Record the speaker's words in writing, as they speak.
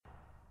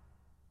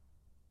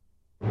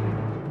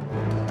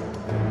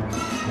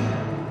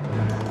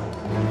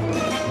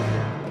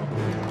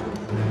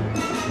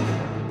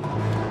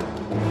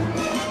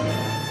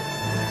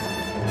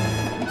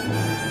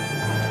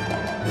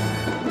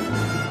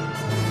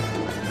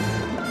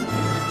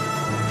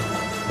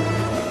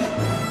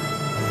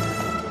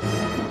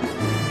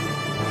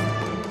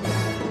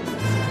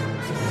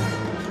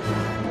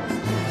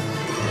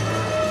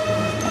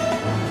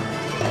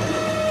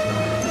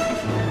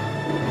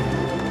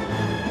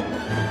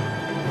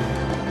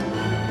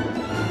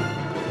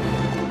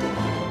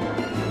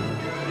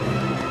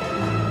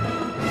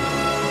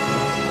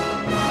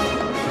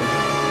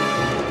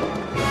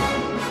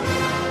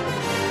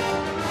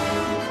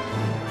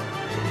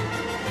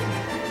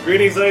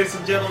Greetings, ladies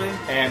and gentlemen.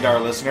 And our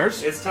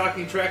listeners. It's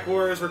Talking Track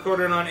Wars,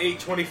 recorded on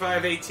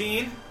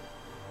 8/25/18.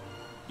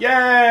 Yay!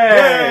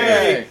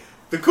 Yay!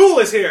 The Cool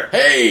is here.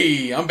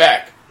 Hey, I'm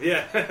back.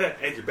 Yeah,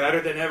 and you're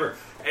better than ever.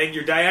 And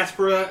your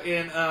diaspora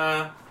in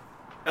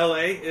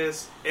LA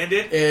is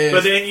ended.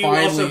 But then you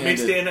also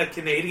mixed in a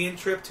Canadian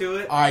trip to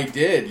it. I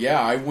did, yeah.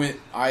 I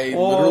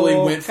literally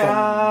went from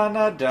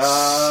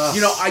Canada.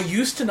 You know, I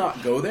used to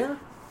not go there.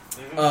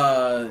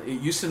 Mm-hmm.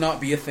 It used to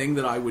not be a thing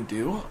that I would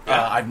do.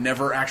 Yeah. I've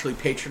never actually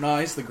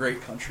patronized the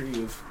great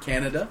country of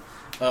Canada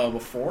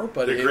before,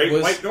 but The it Great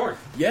was, White North.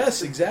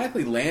 Yes,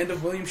 exactly, land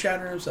of William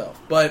Shatner himself.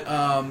 But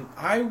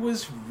I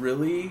was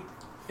really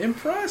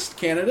impressed.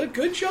 Canada,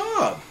 good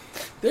job.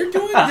 They're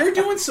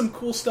doing some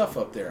cool stuff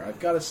up there, I've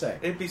got to say.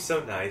 It'd be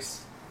so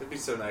nice. I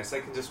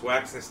can just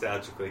wax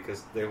nostalgically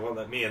because they won't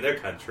let me in their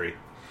country.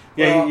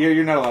 Yeah, Well,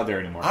 you're not allowed there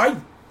anymore. I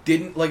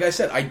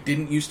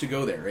didn't used to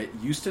go there. It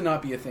used to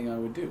not be a thing I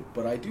would do,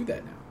 but I do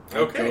that now. I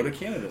Okay. go to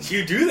Canada.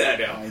 You do that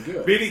now. I do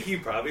it. Maybe he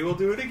probably will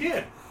do it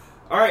again.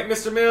 All right,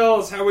 Mr.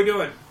 Mills, how we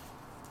doing?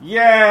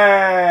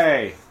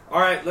 Yay!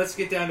 All right, let's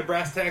get down to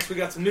brass tacks. We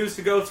got some news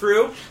to go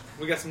through.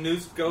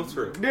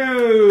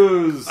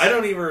 News! I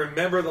don't even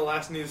remember the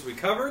last news we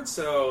covered,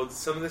 so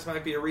some of this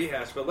might be a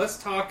rehash. But let's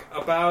talk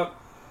about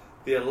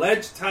the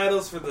alleged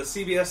titles for the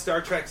CBS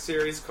Star Trek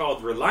series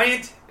called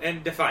Reliant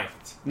and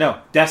Defiant. No,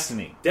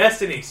 Destiny.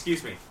 Destiny.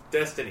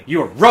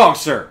 You are wrong,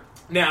 sir.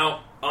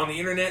 Now, on the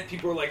internet,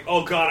 people are like,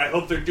 oh god, I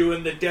hope they're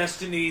doing the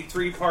Destiny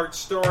 3-part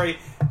story.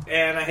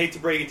 And I hate to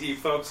break it to you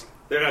folks,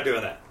 they're not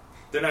doing that.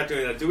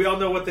 Do we all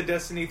know what the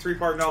Destiny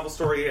 3-part novel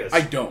story is?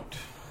 I don't.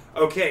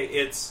 Okay,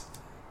 it's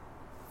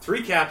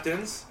 3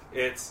 captains.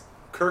 It's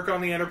Kirk on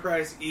the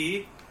Enterprise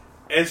E,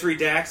 Ezri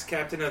Dax,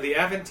 captain of the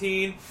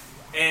Aventine,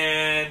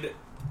 and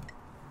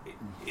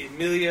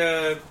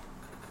Emilia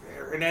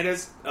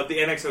Hernandez of the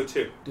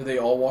NX-02. Do they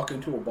all walk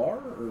into a bar?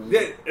 Or?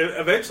 Yeah,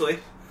 eventually.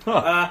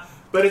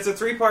 But it's a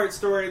 3-part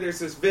story. There's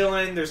this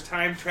villain, there's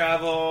time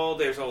travel,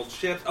 there's old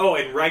ships. Oh,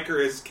 and Riker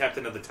is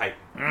captain of the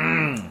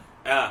Titan.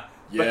 But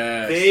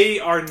Yes. they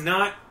are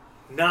not.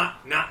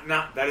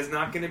 That is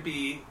not going to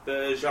be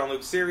the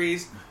Jean-Luc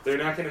series. They're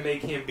not going to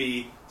make him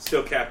be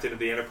still captain of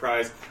the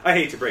Enterprise. I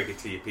hate to break it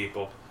to you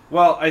people.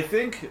 Well, I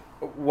think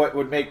what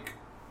would make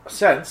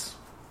sense...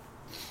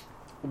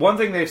 One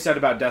thing they've said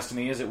about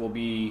Destiny is it will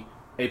be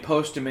a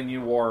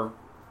post-Dominion War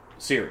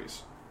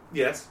series.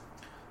 Yes.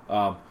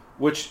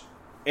 Which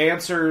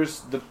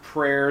answers the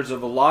prayers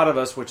of a lot of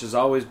us, which has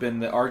always been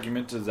the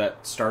argument is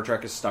that Star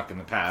Trek is stuck in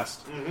the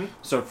past. Mm-hmm.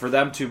 So for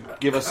them to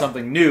give us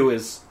something new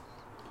is...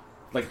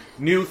 Like,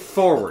 new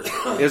forward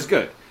is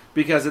good.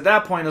 Because at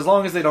that point, as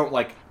long as they don't,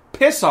 like,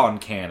 piss on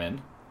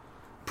canon,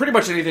 pretty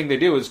much anything they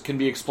do can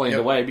be explained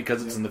away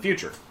because it's in the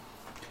future.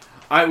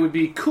 It would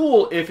be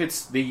cool if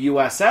it's the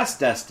USS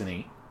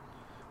Destiny,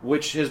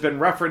 which has been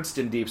referenced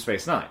in Deep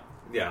Space Nine.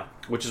 Yeah.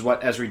 Which is what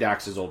Ezri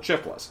Dax's old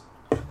ship was.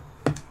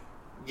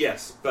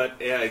 Yes, but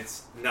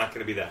it's not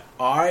going to be that.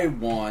 I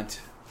want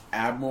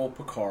Admiral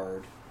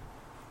Picard,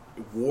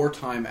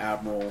 wartime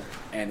admiral,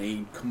 and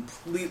a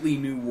completely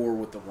new war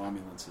with the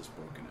Romulans has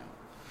broken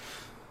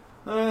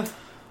out.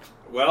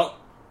 Well,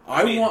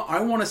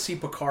 I want to see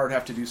Picard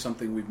have to do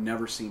something we've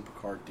never seen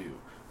Picard do,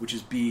 which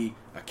is be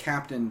a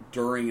captain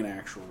during an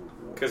actual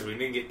war. because we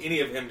didn't get any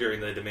of him during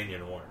the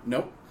Dominion War.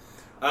 Nope.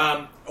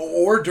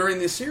 Or during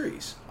this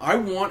series. I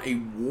want a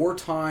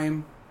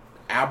wartime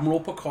Admiral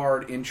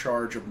Picard in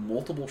charge of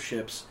multiple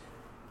ships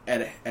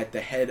at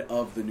the head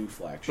of the new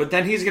flagship. But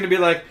then he's going to be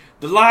like,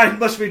 the line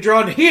must be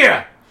drawn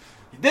here!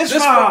 This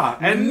far! far,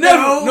 And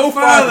never- no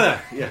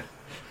farther! Yeah.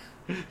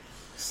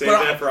 Save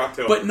that for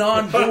October. But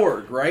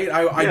non-Borg, right?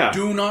 I Yeah.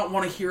 do not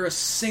want to hear a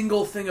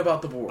single thing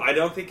about the Borg. I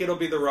don't think it'll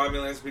be the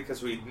Romulans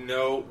because we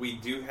know we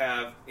do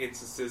have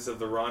instances of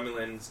the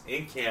Romulans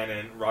in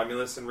canon.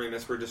 Romulus and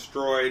Remus were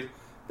destroyed.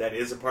 That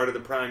is a part of the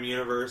Prime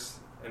Universe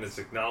and is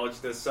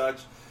acknowledged as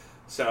such.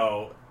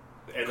 So,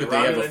 and Could the they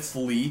have a Romulans,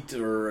 fleet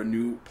or a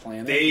new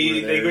planet?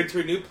 they went to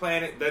a new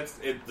planet. That's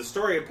it, the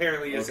story.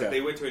 Apparently, is that Okay.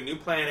 they went to a new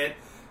planet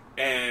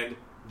and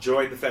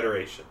joined the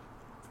Federation.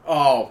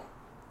 Oh,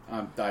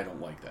 I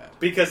don't like that.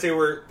 Because they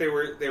were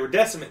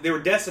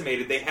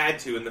decimated. They had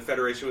to, and the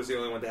Federation was the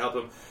only one to help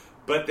them.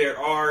 But there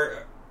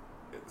are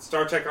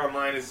Star Trek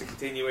Online is a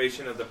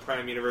continuation of the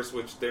Prime Universe,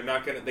 which they're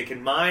not going to. They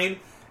can mine.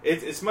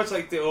 It's much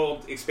like the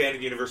old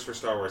expanded universe for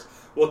Star Wars.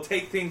 We'll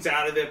take things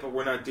out of it, but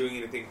we're not doing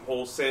anything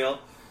wholesale.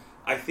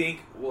 I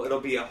think it'll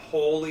be a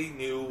wholly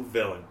new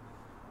villain.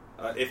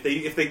 If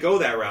they go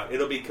that route,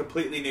 it'll be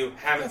completely new.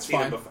 Haven't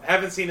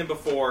seen him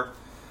before,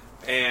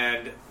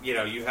 and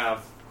you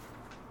have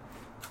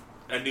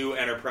a new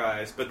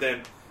Enterprise. But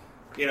then,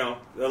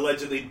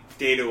 allegedly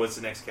Data was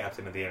the next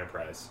captain of the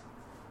Enterprise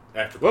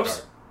after Picard.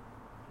 Whoops.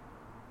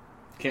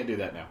 Can't do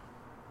that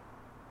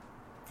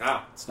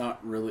now. It's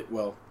not really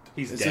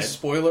He's is dead. this a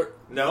spoiler?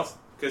 No,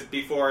 because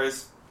before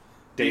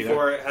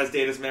it has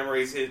Data's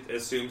memories, it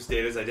assumes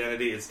Data's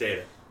identity. It's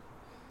Data.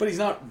 But he's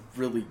not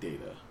really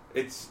Data.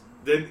 It's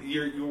then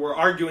you were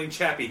arguing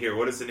Chappie here.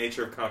 What is the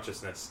nature of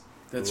consciousness?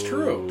 That's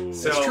true.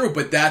 So- That's true,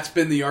 but that's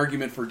been the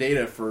argument for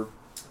Data for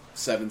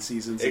 7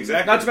 seasons.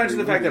 Exactly. Not to mention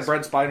the fact that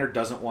Brent Spiner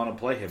doesn't want to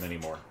play him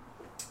anymore.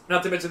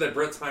 Not to mention that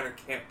Brent Spiner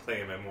can't play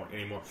him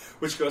anymore.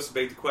 Which goes to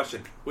beg the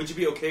question, would you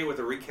be okay with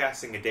a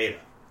recasting of Data?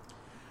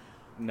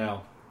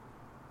 No.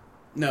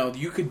 No,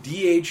 you could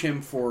DH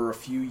him for a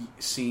few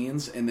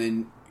scenes, and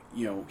then,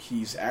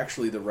 he's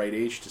actually the right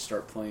age to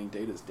start playing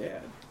Data's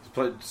dad. He's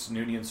played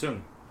Noonien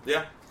soon.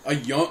 Yeah. A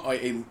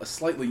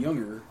slightly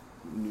younger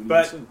Noonien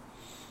But Soon.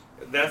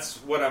 that's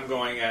what I'm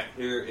going at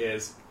here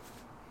is,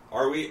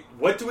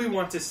 what do we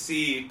want to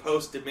see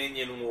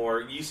post-Dominion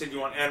War? You said you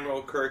want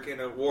Admiral Kirk in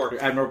a war.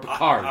 Admiral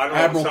Picard.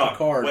 Admiral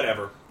Picard.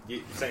 Whatever.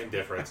 Same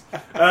difference.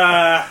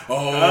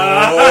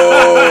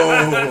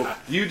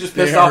 You just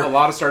pissed off a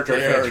lot of Star Trek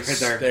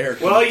fans right there.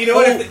 Well, you know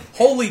what?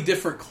 Wholly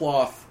different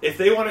cloth. If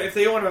they want to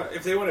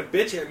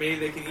bitch at me,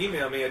 they can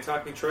email me at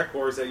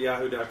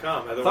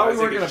talkingtrekwars@yahoo.com. Otherwise,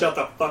 they can shut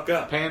the fuck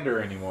up.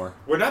 Pander anymore.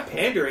 We're not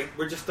pandering.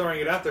 We're just throwing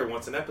it out there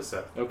once an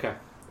episode. Okay.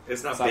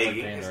 It's not Sounds like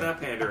begging. pandering. It's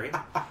not pandering.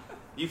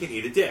 You can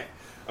eat a dick.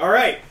 All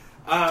right.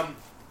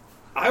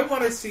 I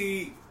want to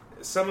see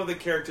some of the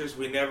characters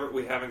we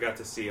haven't got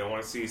to see. I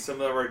want to see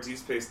some of our Deep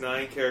Space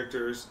Nine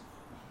characters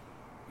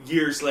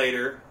years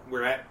later.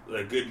 We're at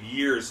a good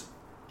years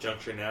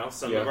juncture now.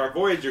 Some of our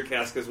Voyager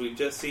cast, because we've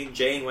just seen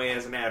Janeway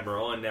as an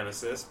admiral and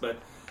Nemesis, but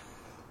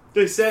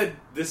they said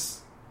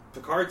this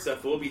Picard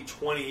stuff will be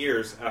 20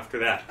 years after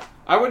that.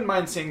 I wouldn't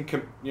mind seeing,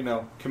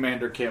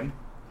 Commander Kim.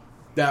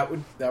 That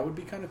would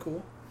be kind of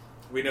cool.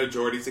 We know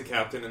Geordi's a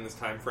captain in this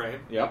time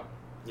frame. Yep.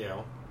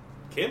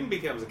 Kim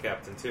becomes a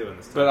captain too in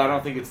this time But I frame.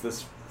 don't think it's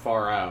this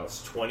far out.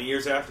 It's 20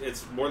 years after.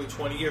 It's more than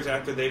 20 years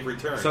after they've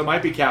returned. So it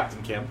might be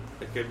Captain Kim.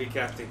 It could be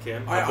Captain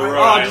Kim.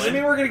 Does it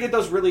mean we're going to get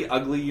those really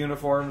ugly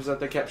uniforms that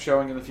they kept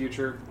showing in the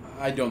future?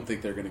 I don't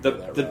think they're going to go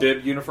that route. The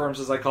bib uniforms,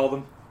 as I call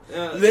them.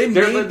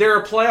 They're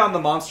a play on the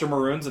Monster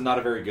Maroons and not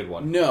a very good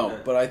one. No,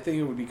 but I think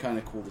it would be kind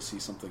of cool to see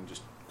something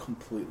just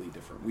completely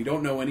different. We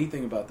don't know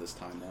anything about this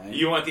timeline.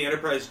 You want the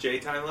Enterprise J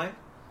timeline?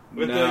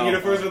 With No. the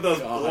uniforms with those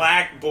God.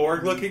 black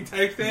Borg-looking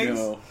type things?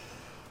 No.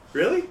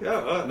 Really?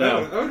 No.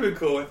 That would have been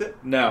cool with it.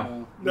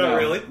 No. No,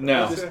 really?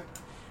 No.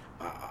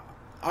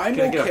 I'm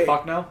Can I okay. get a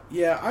fuck no?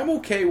 Yeah, I'm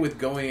okay with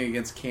going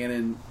against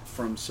canon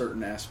from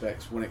certain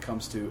aspects when it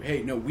comes to,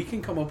 hey, no, we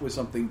can come up with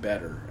something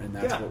better, and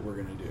that's what we're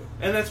going to do.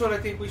 And that's what I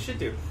think we should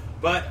do.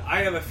 But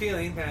I have a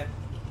feeling that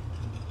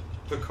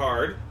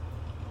Picard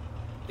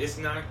is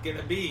not going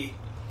to be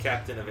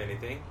captain of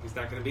anything. He's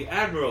not going to be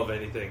admiral of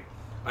anything.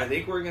 I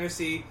think we're going to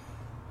see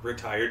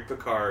retired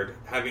Picard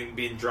having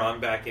been drawn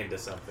back into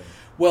something.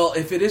 Well,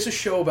 if it is a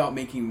show about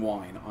making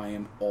wine, I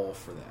am all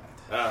for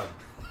that.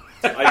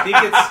 I think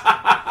it's...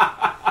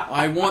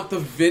 I want the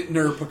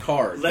vintner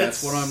Picard.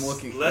 Let's- That's what I'm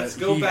looking for. let's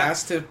go he back.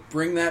 has to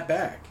bring that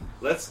back.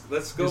 Let's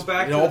go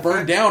back It to all the burned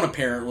fact- down,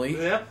 apparently.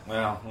 Yeah.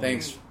 Well,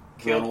 Thanks,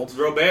 Killed Ronald.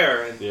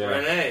 Robert and Yeah.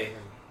 Renee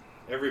and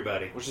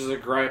everybody. Which is a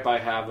gripe I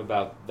have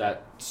about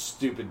that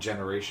stupid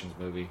Generations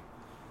movie.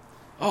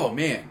 Oh,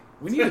 man.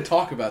 We need to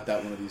talk about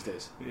that one of these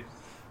days.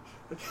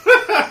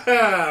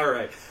 All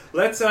right.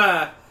 Let's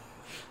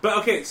but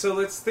okay, so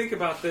let's think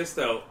about this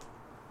though.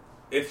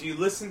 If you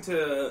listen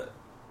to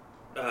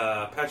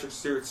Patrick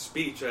Stewart's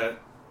speech at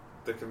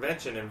the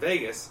convention in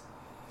Vegas,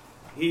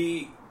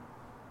 he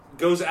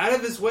goes out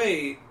of his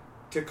way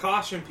to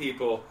caution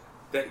people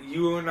that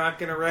you are not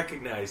going to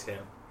recognize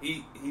him.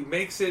 He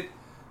makes it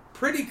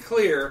pretty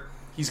clear.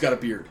 He's got a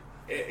beard.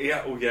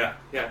 Yeah.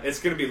 It's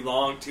going to be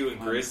long too and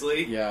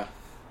grizzly. Yeah.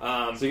 So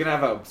you're going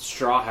to have a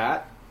straw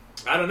hat?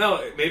 I don't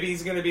know. Maybe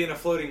he's going to be in a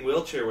floating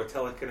wheelchair with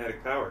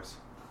telekinetic powers.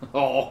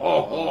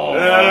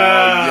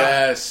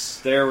 Yes.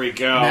 There we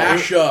go.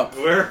 Mash up.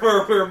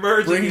 We're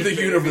merging. Bring it, the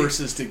baby.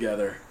 universes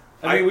together.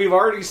 I mean, we've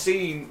already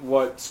seen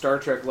what Star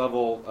Trek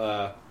level,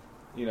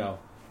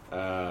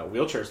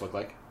 wheelchairs look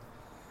like.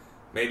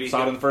 Maybe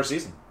Saw it in the first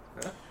season.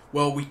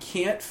 Well, we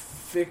can't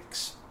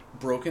fix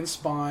broken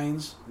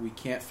spines. We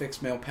can't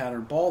fix male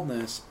pattern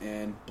baldness,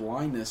 and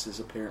blindness is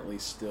apparently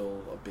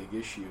still a big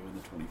issue in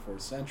the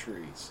 24th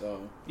century.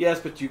 So, Yes,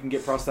 but you can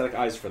get prosthetic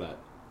eyes for that.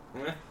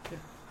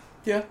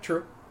 yeah,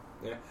 true.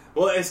 Yeah.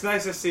 Well, it's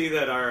nice to see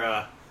that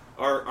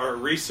our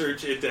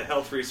research into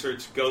health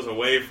research goes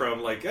away from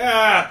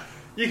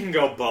you can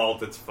go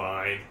bald, it's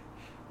fine.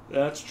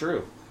 That's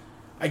true.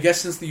 I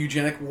guess since the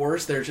eugenic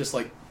wars, they're just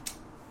like,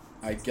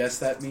 I guess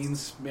that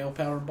means male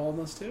pattern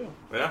baldness too.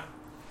 Yeah.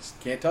 Just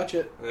can't touch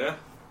it.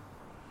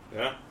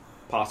 Yeah.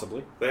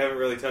 Possibly. They haven't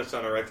really touched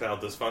on erectile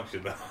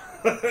dysfunction though.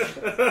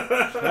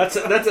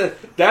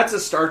 That's a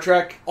Star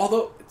Trek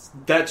Although,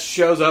 that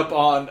shows up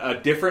on a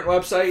different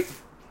website.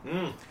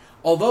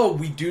 although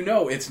we do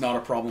know it's not a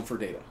problem for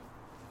Data.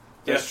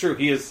 That's true.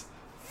 He is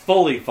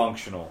fully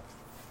functional.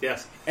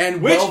 Yes.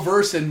 And Which-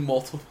 well-versed in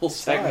multiple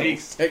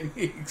styles.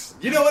 Techniques.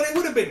 You know what? It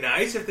would have been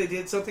nice if they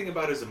did something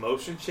about his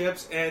emotion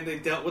chips and they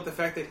dealt with the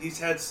fact that he's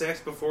had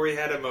sex before he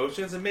had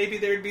emotions, and maybe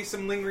there'd be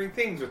some lingering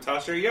things with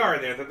Tasha Yar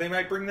in there that they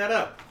might bring that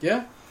up.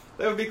 Yeah.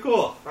 That would be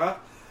cool, huh?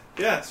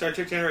 Yeah, Star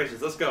Trek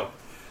Generations. Let's go.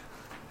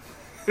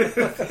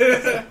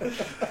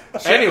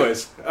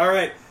 Anyways. All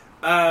right.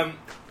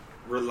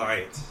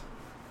 Reliant.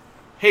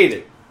 Hate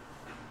it.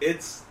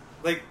 It's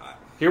like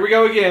Here we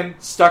go again,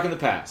 stuck in the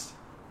past.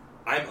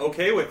 I'm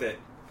okay with it,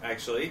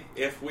 actually.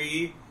 If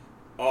we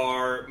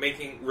are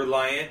making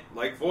Reliant,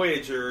 like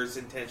Voyager's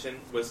intention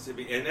was to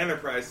be an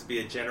Enterprise to be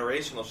a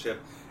generational ship,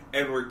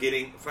 and we're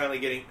finally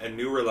getting a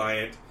new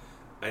Reliant,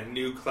 a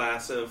new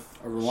class of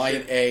A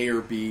Reliant ship. A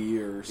or B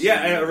or C.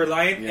 Yeah, a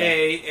Reliant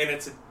A, and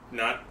it's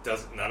not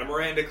a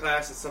Miranda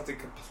class. It's something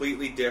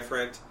completely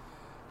different,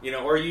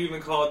 or you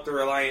even call it the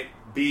Reliant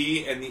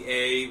B, and the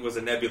A was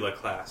a Nebula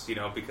class,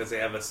 because they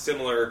have a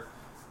similar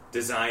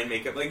design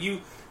makeup. Like,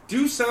 you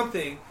do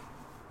something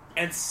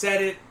and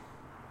set it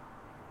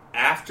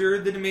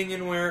after the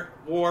Dominion War,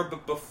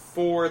 but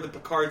before the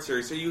Picard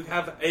series, so you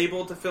have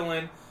able to fill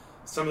in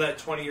some of that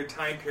 20-year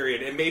time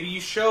period, and maybe you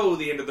show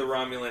the end of the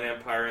Romulan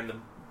Empire and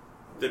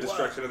the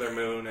destruction of their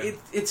moon. And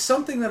It's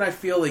something that I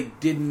feel they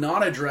did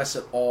not address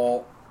at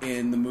all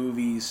in the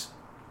movies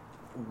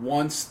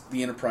once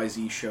the Enterprise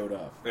E showed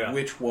up,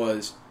 which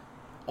was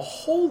a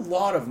whole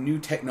lot of new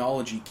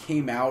technology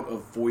came out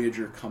of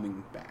Voyager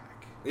coming back.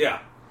 Yeah.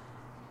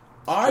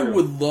 I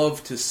would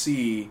love to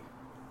see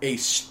a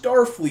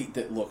Starfleet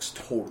that looks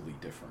totally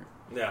different.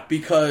 Yeah.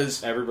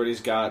 Because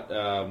Everybody's got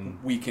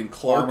we can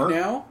Clark armor.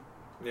 now.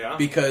 Yeah.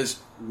 Because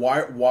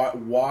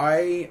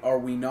why are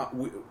we not...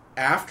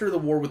 after the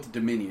war with the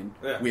Dominion,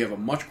 we have a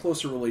much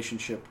closer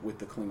relationship with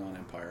the Klingon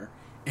Empire.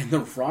 And the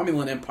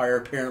Romulan Empire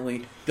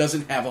apparently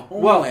doesn't have a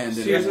homeland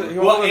anymore.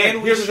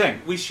 Here's the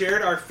thing. We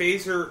shared our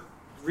phaser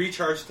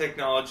recharge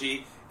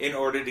technology in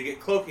order to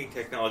get cloaking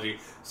technology.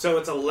 So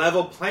it's a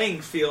level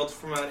playing field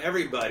from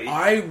everybody.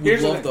 I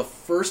would love the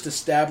first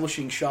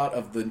establishing shot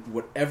of the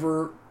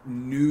whatever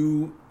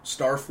new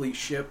Starfleet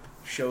ship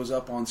shows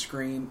up on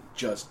screen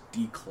just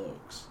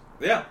decloaks.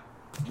 Yeah.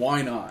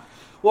 Why not?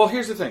 Well,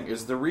 here's the thing: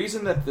 is the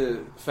reason that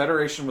the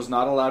Federation was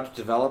not allowed to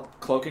develop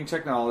cloaking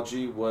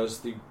technology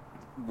was the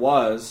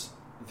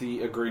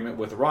agreement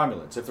with the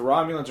Romulans. If the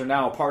Romulans are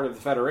now a part of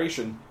the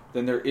Federation,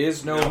 then there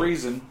is no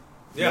reason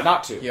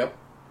not to. Yep.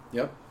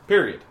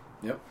 Period.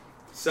 Yep.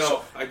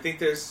 So I think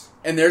there's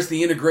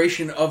the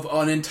integration of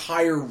an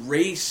entire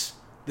race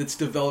that's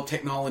developed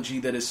technology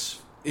that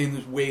is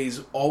in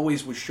ways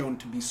always was shown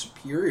to be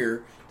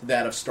superior to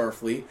that of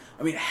Starfleet.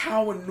 I mean,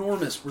 how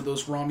enormous were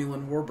those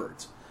Romulan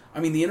warbirds?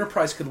 I mean, the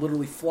Enterprise could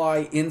literally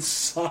fly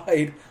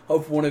inside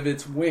of one of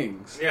its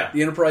wings. Yeah.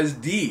 The Enterprise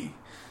D.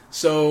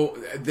 So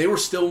they were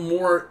still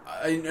more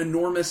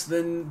enormous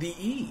than the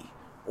E.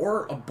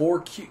 Or a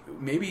Borg cube.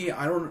 Maybe,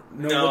 I don't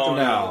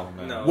know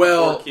No.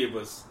 Well, Borg cube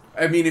was...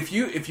 I mean, if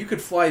you could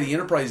fly the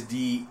Enterprise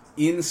D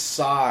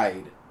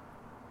inside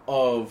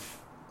of...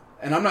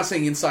 And I'm not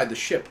saying inside the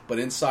ship, but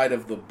inside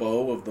of the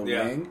bow of the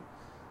wing.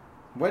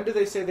 When do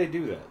they say they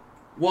do that?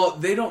 Well,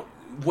 they don't...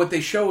 What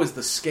they show is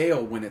the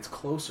scale when it's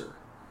closer.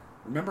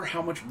 Remember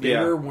how much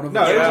bigger one of the...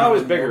 No, it was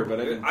always bigger,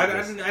 but I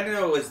didn't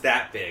know it was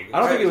that big. I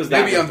don't think it was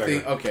that maybe much I'm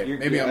bigger. thinking...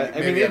 Okay,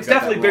 I mean, it's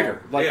definitely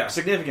bigger.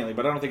 Significantly,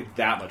 but I don't think it's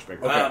that much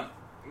bigger. Okay.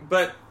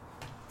 But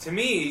to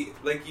me,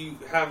 like, you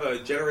have a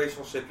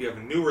generational ship, you have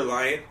a new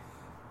Reliant,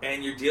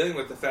 and you're dealing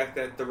with the fact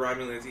that the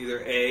Romulans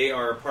either A,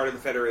 are a part of the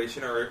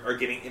Federation, or are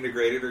getting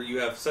integrated, or you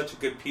have such a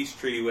good peace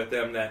treaty with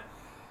them that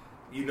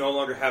you no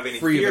longer have any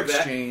Free fear of of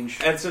exchange.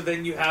 that. And so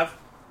then you have...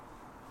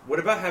 What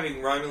about having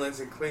Romulans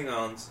and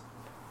Klingons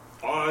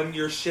on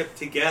your ship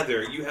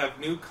together? You have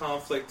new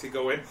conflict to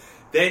go in.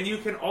 Then you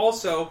can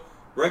also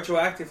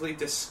retroactively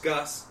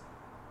discuss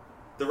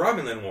the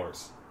Romulan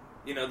Wars.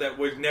 That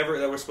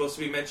were supposed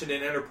to be mentioned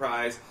in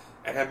Enterprise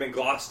and have been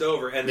glossed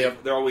over, and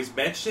they're always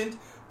mentioned,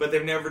 but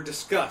they've never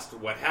discussed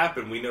what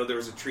happened. We know there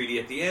was a treaty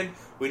at the end.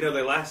 We know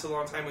they lasted a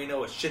long time. We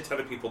know a shit ton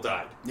of people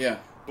died. Yeah.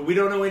 But we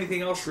don't know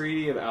anything else.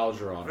 Treaty of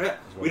Algernon. Yeah.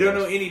 We don't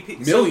know any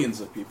people.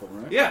 Millions of people,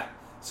 right? Yeah.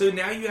 So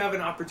now you have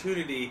an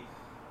opportunity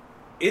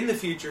in the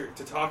future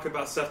to talk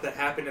about stuff that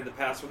happened in the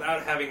past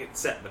without having it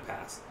set in the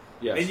past.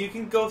 Yes. And you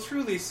can go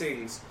through these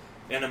things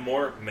in a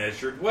more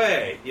measured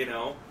way,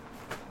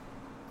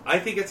 I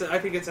think it's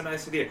a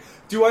nice idea.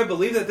 Do I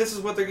believe that this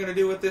is what they're going to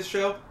do with this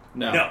show?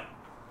 No.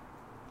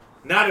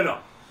 Not at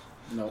all.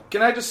 No.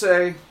 Can I just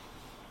say,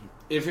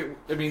 it's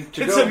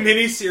a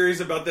mini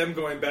series about them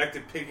going back to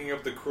picking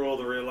up the crew of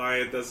the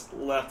Reliant that's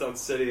left on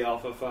City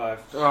Alpha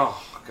 5.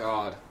 Oh,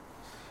 God.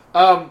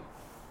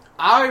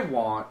 I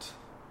want,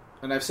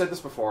 and I've said this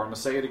before, I'm going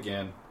to say it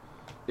again,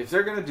 if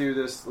they're going to do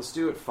this, let's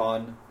do it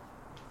fun.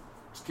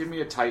 Just give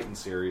me a Titan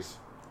series.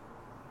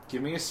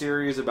 Give me a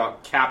series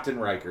about Captain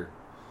Riker,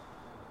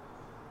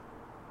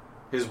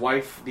 his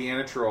wife,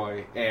 Deanna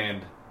Troi,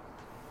 and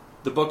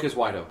the book is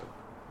wide open.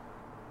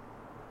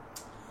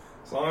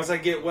 As long as I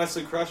get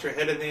Wesley Crusher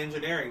head of the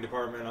engineering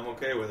department, I'm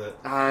okay with it.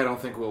 I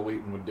don't think Will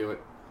Wheaton would do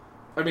it.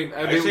 I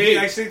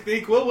actually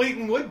think Will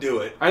Wheaton would do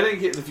it. I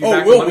think if you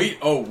Will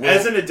Wheaton.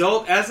 As an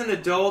adult,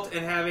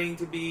 and having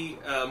to be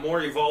a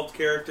more evolved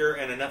character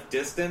and enough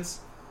distance.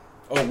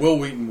 Oh, Will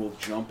Wheaton will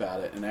jump at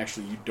it, and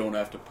actually, you don't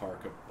have to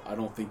park. I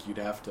don't think you'd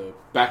have to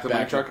back the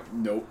mic truck.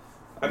 Nope.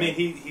 I mean,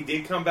 he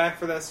did come back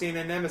for that scene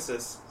in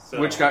Nemesis,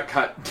 which got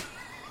cut.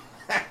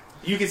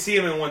 You can see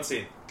him in one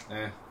scene.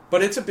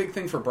 But it's a big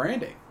thing for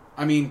branding.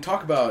 I mean,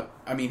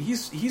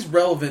 he's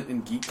relevant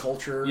in geek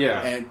culture.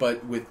 Yeah.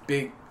 But with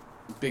Big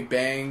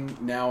Bang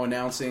now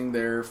announcing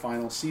their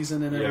final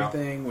season and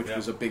everything, which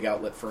was a big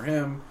outlet for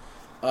him.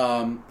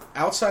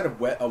 Outside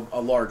of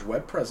a large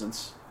web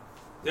presence,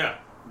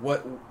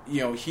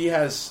 he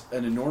has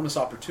an enormous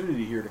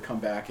opportunity here to come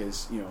back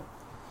as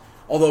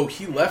although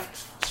he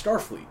left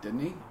Starfleet,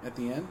 didn't he, at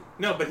the end?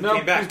 No, but he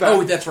came back.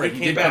 Oh, that's right.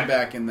 He did come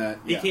back in that.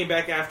 He came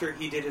back after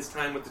he did his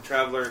time with the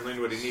Traveler and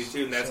learned what he needed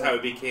to, and that's how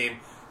he became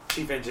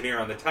chief engineer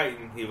on the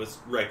Titan. He was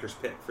Riker's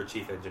pick for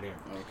chief engineer.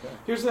 Okay.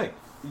 Here's the thing: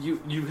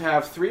 you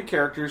have three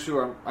characters who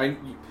are. I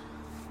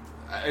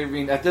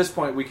mean, at this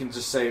point, we can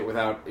just say it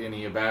without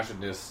any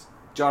abashedness.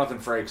 Jonathan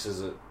Frakes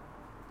is a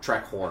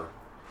Trek whore.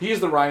 He is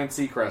the Ryan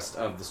Seacrest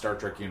of the Star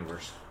Trek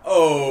universe.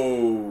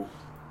 Oh,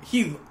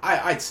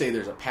 I'd say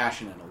there's a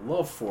passion and a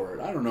love for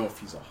it. I don't know if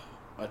he's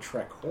a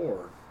Trek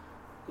whore.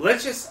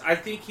 I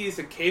think he's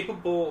a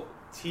capable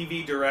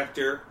TV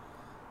director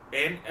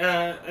and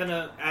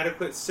an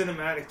adequate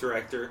cinematic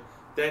director.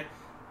 That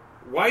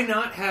why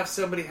not have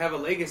somebody have a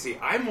legacy?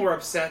 I'm more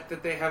upset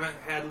that they haven't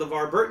had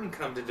LeVar Burton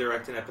come to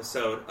direct an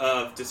episode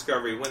of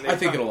Discovery. I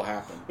think it'll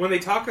happen. When they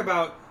talk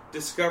about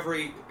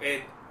Discovery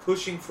and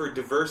pushing for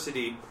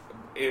diversity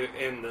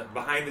in the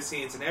behind the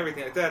scenes and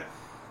everything like that,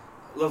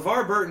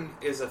 LeVar Burton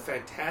is a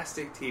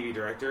fantastic TV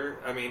director.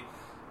 I mean,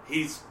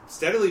 he's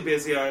steadily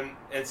busy on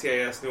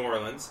NCIS New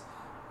Orleans.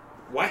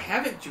 Why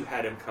haven't you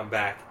had him come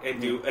back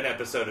and do an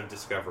episode of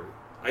Discovery?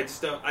 I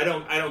just don't. I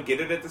don't get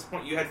it at this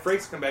point. You had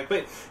Frakes come back,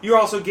 but you're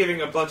also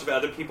giving a bunch of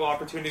other people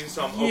opportunities,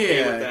 so I'm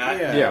okay with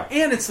that. Yeah,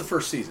 and it's the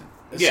first season.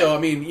 Yeah. So I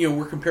mean,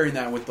 we're comparing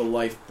that with the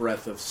life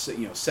breadth of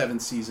 7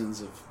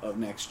 seasons of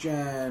Next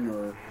Gen,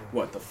 or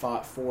what, the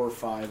 4 or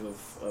 5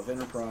 of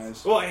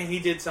Enterprise. Well, and he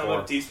did some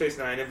of Deep Space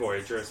Nine and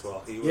Voyager as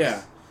well. He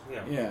was,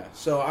 yeah.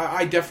 So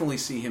I definitely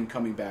see him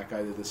coming back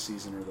either this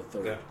season or the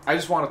third. Yeah. I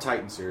just want a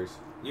Titan series.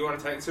 You want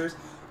a Titan series?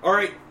 All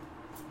right.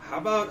 How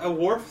about a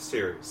Worf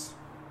series?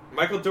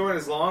 Michael Dorn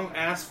has long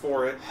asked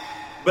for it,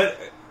 but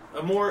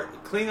a more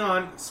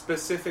Klingon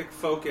specific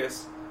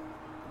focus.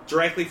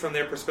 Directly from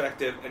their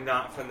perspective and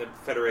not from the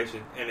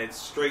Federation, and it's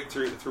straight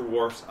through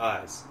Worf's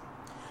eyes.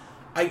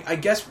 I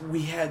guess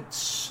we had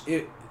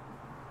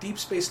Deep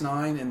Space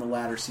Nine in the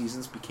latter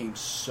seasons became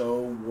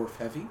so Worf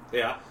heavy.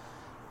 Yeah.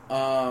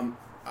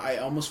 I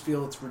almost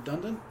feel it's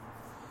redundant.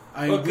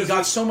 We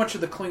got so much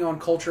of the Klingon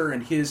culture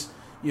and his,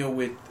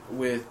 with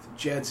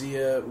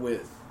Jadzia,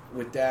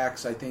 with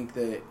Dax. I think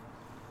that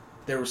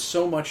there was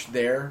so much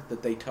there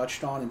that they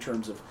touched on in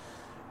terms of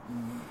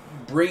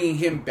bringing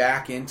him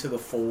back into the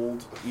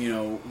fold,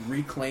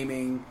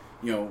 reclaiming,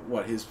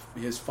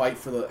 his fight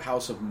for the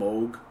House of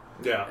Moog.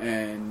 Yeah.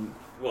 And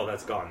well,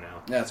 that's gone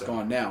now. That's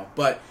gone now.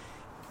 But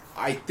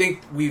I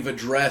think we've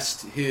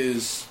addressed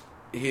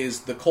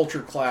the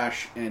culture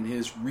clash and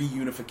his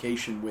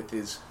reunification with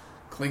his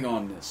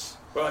Klingonness.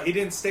 Well, he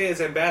didn't stay as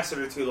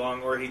ambassador too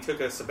long, or he took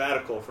a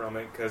sabbatical from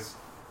it because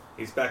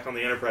he's back on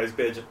the Enterprise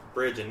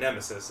bridge in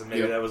Nemesis, and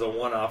maybe that was a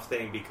one-off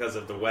thing because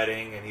of the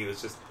wedding, and he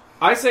was just.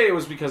 I say it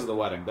was because of the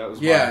wedding. That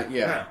was yeah.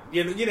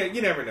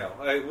 You never know.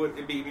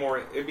 It'd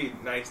be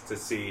nice to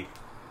see,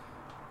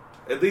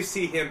 at least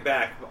see him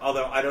back.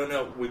 Although I don't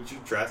know, would you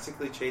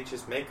drastically change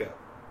his makeup?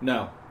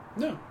 No.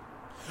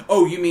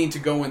 Oh, you mean to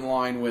go in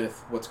line with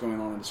what's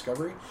going on in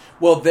Discovery?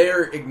 Well,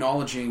 they're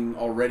acknowledging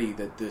already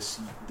that this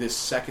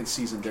second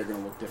season they're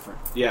going to look different.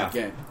 Yeah.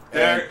 Again.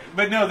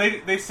 But no,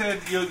 they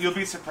said you'll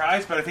be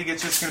surprised, but I think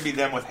it's just going to be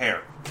them with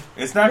hair.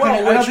 It's not well,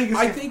 going to. Which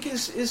I think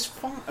is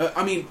fun.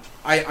 I mean,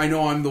 I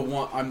know I'm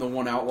the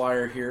one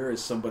outlier here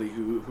as somebody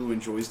who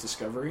enjoys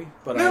Discovery,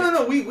 but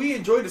no. We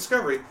enjoy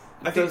Discovery.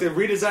 I think the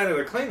redesign of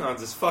the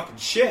Klingons is fucking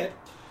shit.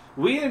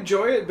 We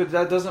enjoy it, but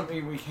that doesn't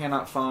mean we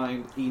cannot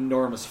find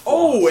enormous flaws.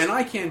 Oh, and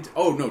I can't.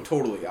 Oh no,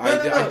 totally. I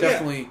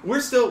definitely. Yeah. We're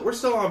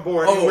still on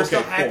board. Oh, we're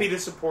still happy to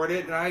support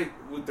it. And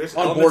there's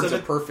on board is a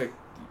perfect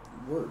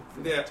word.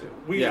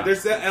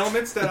 There's the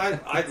elements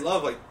that I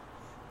love. Like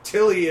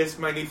Tilly is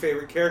my new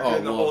favorite character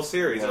in the whole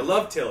series. I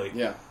love Tilly.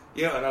 Yeah.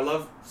 And I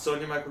love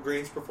Sonia Michael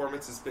Green's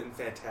performance. Has been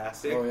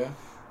fantastic. Oh yeah.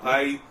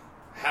 I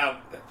have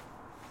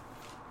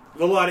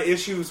a lot of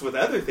issues with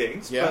other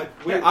things. Yeah.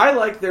 But I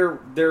like their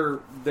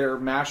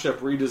mashup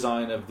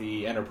redesign of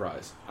the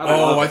Enterprise.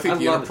 I think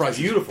the Enterprise is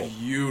beautiful.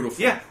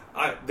 Beautiful. Yeah.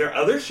 There are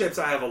other ships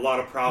I have a lot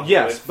of problems with.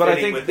 Yes, but I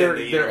think their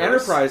universe.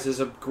 Enterprise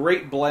is a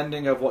great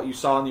blending of what you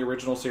saw in the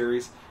original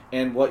series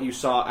and what you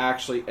saw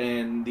actually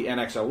in the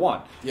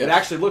NX-01. Yes. It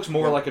actually looks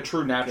more like a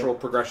true natural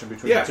progression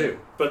between the two.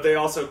 But they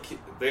also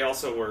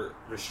were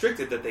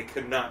restricted that they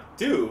could not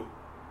do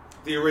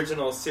the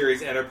original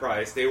series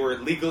Enterprise. They were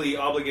legally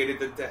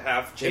obligated to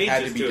have changes. It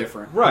had to be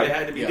different. Right. It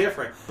had to be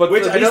different. But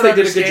which I know they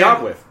did a good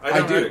job with.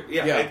 I do.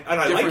 And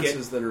I like it.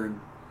 Differences that are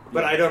in...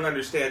 But I don't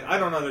understand. I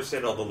don't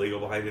understand all the legal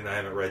behind it, and I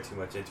haven't read too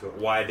much into it.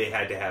 Why they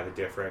had to have it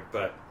different,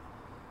 but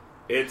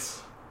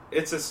it's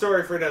a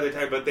story for another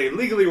time. But they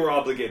legally were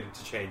obligated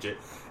to change it,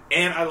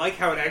 and I like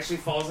how it actually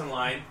falls in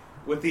line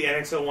with the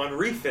NX-01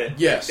 refit.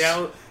 Yes.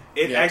 Now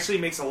it actually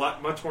makes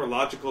much more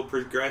logical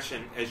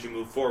progression as you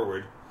move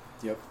forward.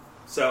 Yep.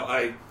 So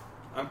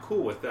I'm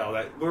cool with all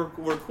that.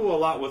 We're cool a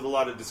lot with a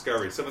lot of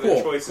Discovery. Some of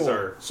their choices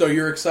are. So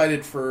you're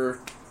excited for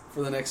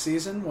the next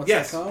season? What's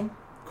that come?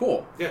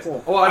 Cool. Yes.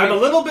 Cool. Well, I'm a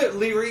little bit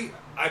leery.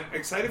 I'm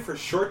excited for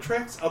Short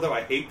Treks, although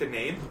I hate the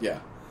name. Yeah.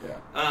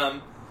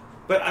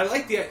 But I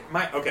like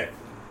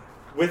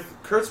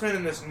with Kurtzman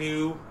in this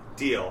new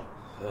deal.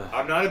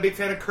 I'm not a big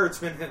fan of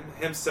Kurtzman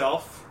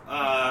himself,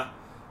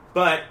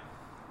 but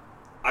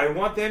I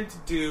want them to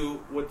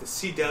do what the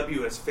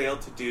CW has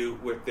failed to do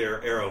with their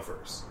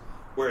Arrowverse.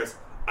 Whereas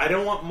I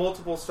don't want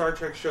multiple Star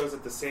Trek shows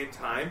at the same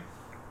time.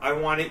 I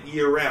want it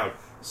year-round.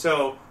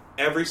 So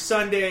every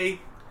Sunday,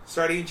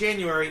 starting in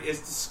January, is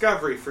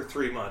Discovery for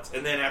 3 months.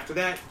 And then after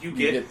that, you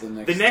get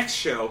the next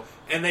show.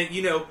 And then,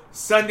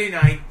 Sunday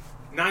night,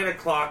 9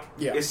 o'clock,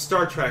 is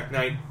Star Trek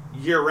night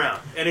year-round.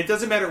 And it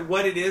doesn't matter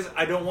what it is.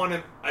 I don't want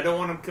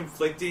them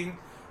conflicting.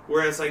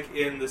 Whereas, like,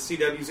 in the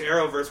CW's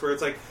Arrowverse, where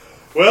it's like,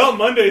 well,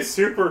 Monday's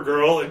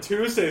Supergirl, and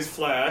Tuesday's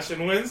Flash,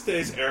 and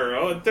Wednesday's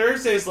Arrow, and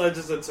Thursday's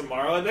Legends of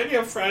Tomorrow, and then you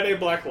have Friday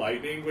Black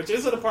Lightning, which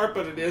isn't a part,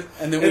 but it is.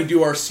 And then we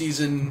do our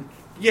season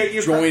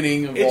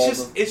joining of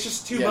it's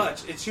just too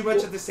much. It's too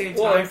much at the same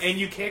time, and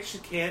you can't.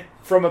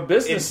 From a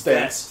business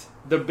sense,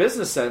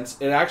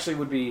 it actually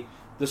would be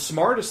the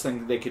smartest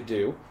thing that they could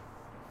do,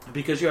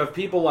 because you have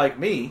people like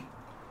me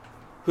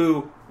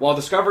who, while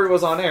Discovery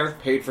was on air,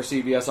 paid for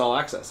CBS All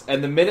Access.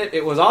 And the minute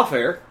it was off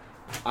air,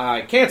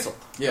 I canceled.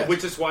 Yeah.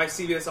 Which is why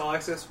CBS All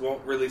Access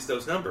won't release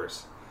those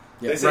numbers.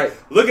 Yeah. They say,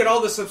 look at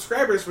all the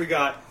subscribers we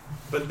got,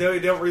 but they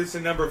don't release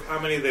the number of how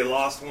many they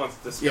lost once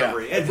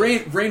Discovery ended.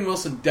 Rainn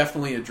Wilson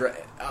definitely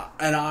addressed...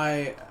 and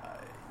I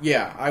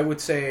would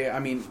say,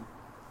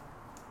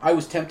 I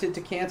was tempted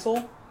to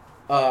cancel.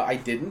 I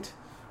didn't.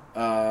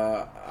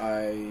 I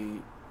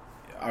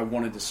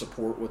wanted to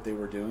support what they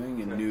were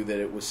doing and knew that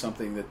it was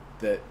something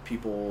that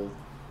people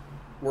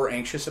were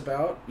anxious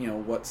about.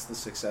 What's the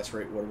success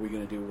rate? What are we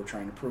going to do? We're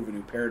trying to prove a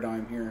new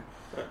paradigm here.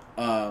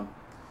 Right.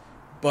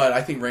 But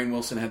I think Rainn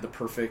Wilson had the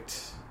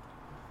perfect,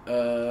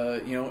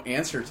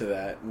 answer to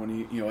that when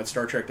he, at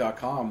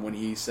StarTrek.com when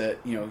he said,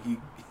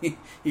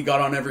 he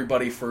got on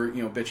everybody for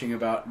bitching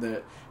about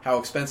how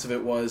expensive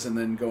it was, and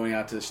then going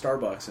out to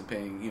Starbucks and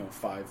paying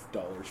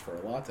 $5 for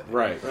a latte.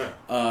 Right.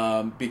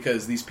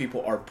 Because these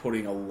people are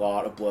putting a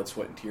lot of blood,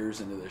 sweat, and tears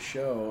into this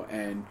show,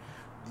 and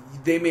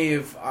they may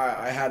have.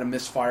 I had a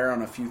misfire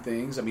on a few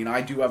things.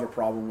 I do have a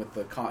problem with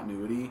the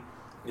continuity.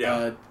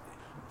 Yeah.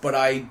 But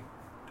I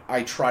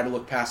try to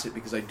look past it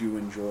because I do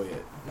enjoy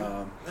it.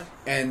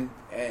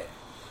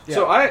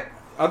 So I,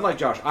 unlike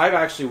Josh, I've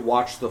actually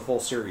watched the full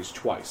series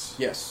twice.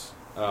 Yes.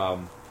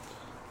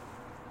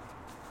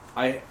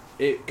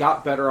 It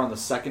got better on the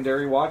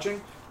secondary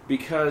watching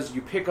because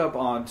you pick up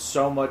on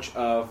so much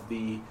of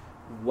the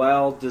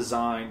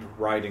well-designed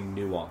writing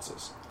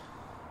nuances.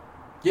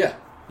 Yeah.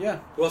 Yeah.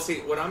 Well, see,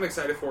 what I'm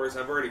excited for is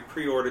I've already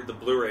pre-ordered the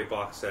Blu-ray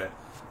box set.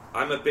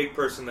 I'm a big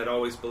person that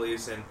always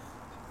believes in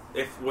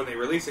when they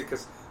release it,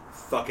 because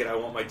fuck it, I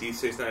want my Deep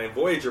Space Nine and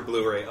Voyager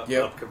Blu-ray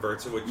up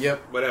converts, which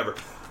whatever.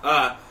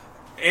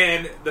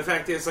 And the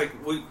fact is, like,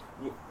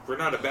 we're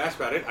not abashed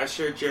about it. I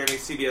shared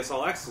Jeremy's CBS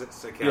All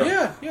Access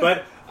account,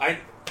 but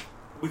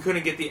we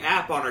couldn't get the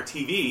app on our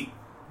TV,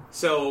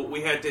 so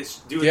we had to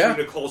do it through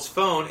Nicole's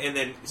phone and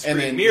then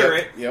mirror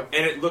it,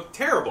 and it looked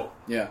terrible.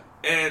 Yeah.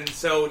 And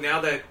so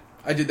now that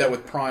I did that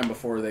with Prime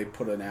before they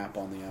put an app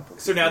on the Apple TV.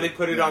 So now they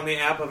put it on the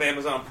app of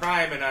Amazon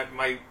Prime,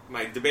 and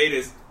my debate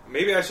is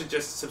maybe I should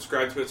just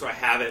subscribe to it so I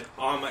have it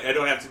on I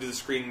don't have to do the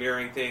screen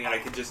mirroring thing, and I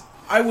can just.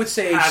 I would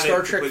say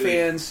Star Trek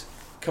fans,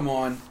 come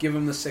on, give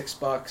them the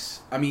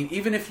 $6.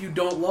 Even if you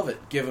don't love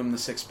it, give them the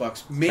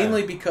 $6.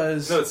 Mainly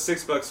because it's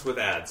 $6 with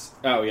ads.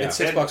 Oh yeah, it's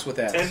 $6 with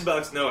ads.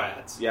 $10 no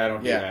ads. Yeah, I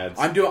don't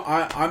do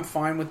ads. I'm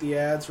fine with the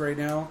ads right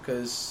now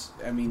because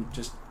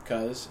just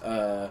because.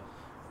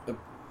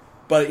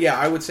 But yeah,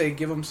 I would say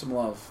give them some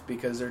love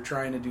because they're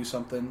trying to do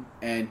something,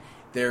 and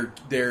they're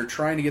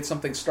trying to get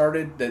something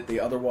started that they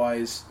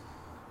otherwise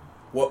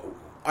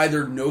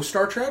either no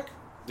Star Trek,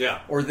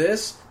 or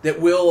this that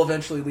will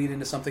eventually lead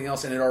into something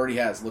else, and it already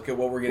has. Look at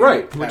what we're getting,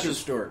 right? Which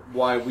is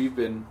why we've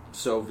been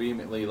so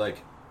vehemently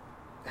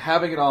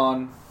having it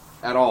on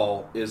at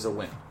all is a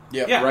win.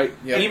 Yeah, right.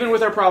 Yep. And even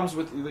with our problems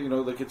with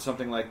look at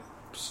something like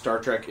Star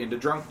Trek Into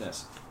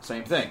Drunkenness,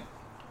 same thing.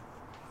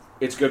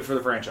 It's good for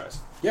the franchise.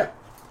 Yeah.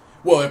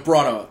 Well, it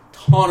brought a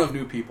ton of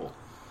new people.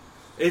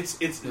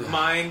 It's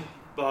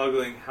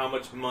mind-boggling how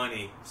much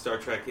money Star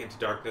Trek Into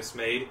Darkness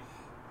made,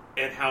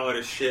 and how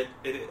utter shit.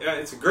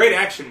 It's a great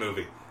action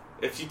movie.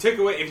 If you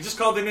just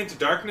called it Into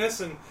Darkness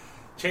and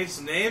changed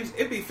some names,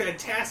 it'd be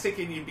fantastic,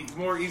 and you'd be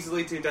more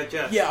easily to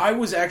digest. Yeah, I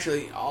was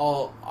actually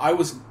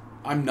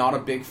I'm not a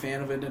big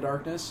fan of Into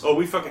Darkness. Oh,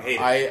 we fucking hate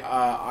it.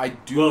 I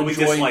do enjoy. We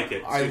dislike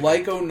it. I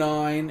like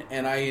 09,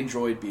 and I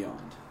enjoyed Beyond.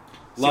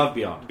 Love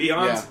Beyond.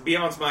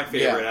 Beyond's my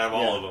favorite out of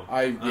all of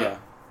them.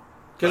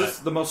 Because it's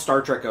the most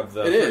Star Trek of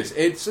the. It is.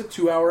 It's a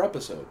 2-hour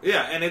episode.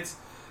 Yeah, and it's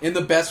in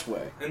the best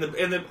way.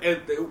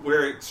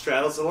 Where it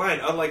straddles the line,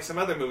 unlike some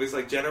other movies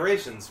like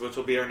Generations, which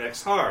will be our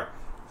next horror.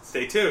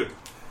 Stay tuned.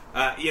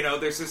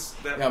 There's this.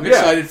 I'm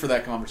excited for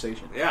that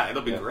conversation. Yeah,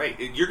 it'll be great.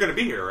 You're going to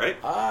be here, right?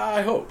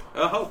 I hope.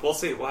 We'll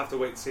see. We'll have to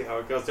wait and see how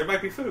it goes. There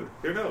might be food.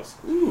 Who knows?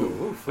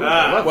 Ooh, food.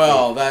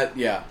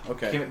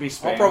 Okay. Can it be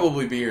spam? I'll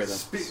probably be here then.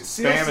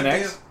 Spam and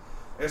eggs?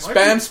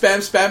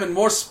 Spam, and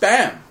more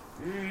spam.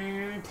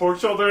 Pork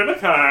shoulder in a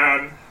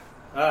can.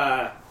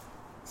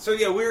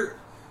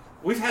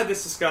 We've had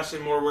this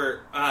discussion more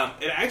where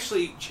it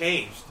actually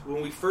changed.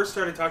 When we first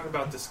started talking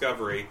about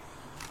Discovery,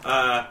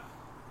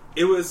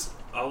 it was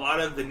a lot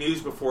of the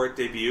news before it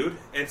debuted,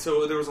 and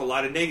so there was a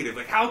lot of negative.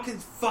 Like, how can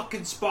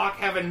fucking Spock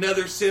have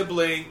another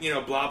sibling?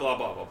 Blah, blah,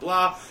 blah, blah,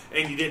 blah.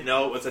 And you didn't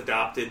know it was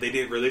adopted. They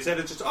didn't release it.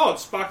 It's just,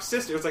 it's Spock's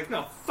sister. It was like,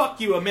 no,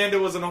 fuck you,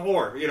 Amanda wasn't a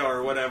whore,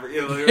 or whatever.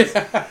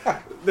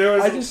 There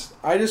was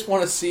I just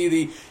want to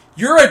see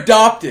you're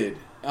adopted,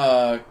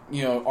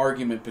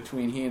 argument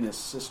between he and his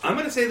sister. I'm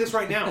going to say this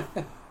right now.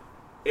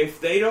 If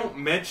they don't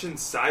mention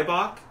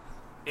Cybok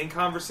in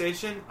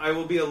conversation, I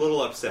will be a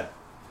little upset.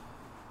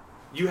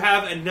 You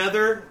have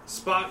another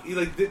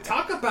Spock.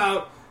 Talk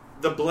about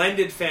the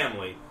blended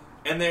family,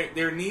 and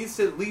there needs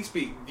to at least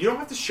be. You don't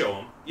have to show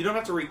him. You don't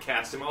have to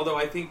recast him. Although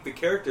I think the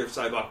character of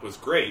Cybok was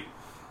great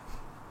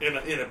in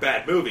a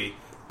bad movie,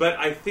 but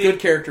I think good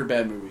character,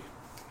 bad movie.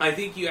 I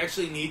think you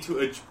actually need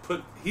to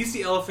put. He's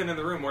the elephant in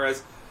the room,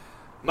 whereas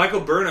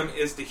Michael Burnham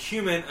is the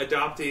human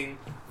adopting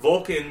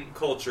Vulcan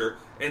culture,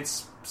 and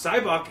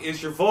Cybok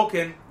is your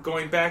Vulcan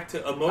going back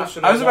to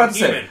emotional. I was about to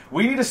say,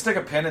 we need to stick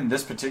a pin in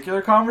this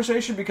particular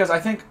conversation because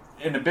I think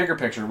in the bigger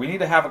picture, we need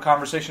to have a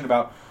conversation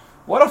about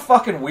what a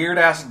fucking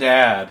weird-ass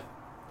dad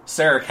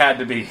Sarek had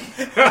to be.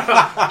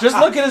 Just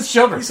look at his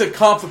children. He's a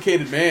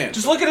complicated man.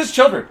 Just look at his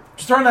children.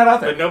 Just throwing that out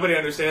there. But nobody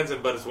understands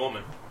him but his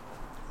woman.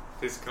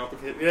 He's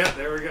complicated. Yeah,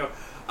 there we go.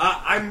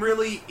 I'm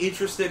really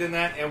interested in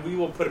that, and we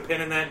will put a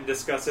pin in that and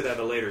discuss it at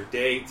a later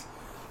date.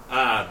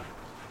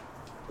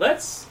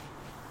 Let's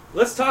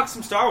talk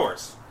some Star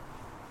Wars.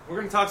 We're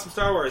going to talk some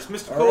Star Wars.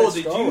 Mr.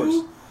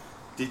 Cole,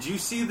 did you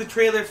see the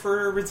trailer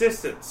for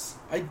Resistance?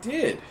 I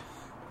did.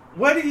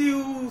 What do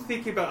you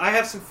think about? I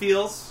have some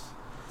feels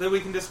that we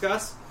can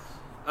discuss.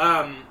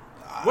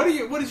 What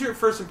is your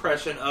first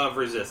impression of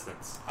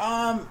Resistance?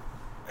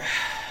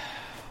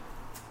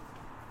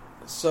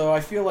 So I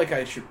feel like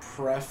I should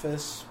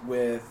preface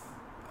with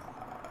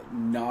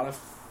not a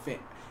fan,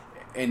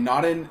 and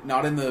not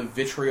in the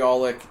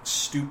vitriolic,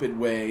 stupid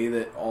way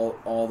that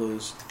all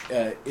those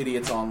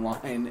idiots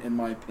online, in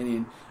my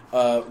opinion,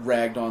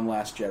 ragged on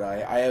Last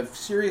Jedi. I have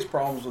serious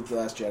problems with The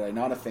Last Jedi.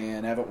 Not a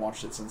fan. Haven't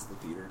watched it since the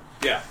theater.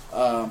 Yeah.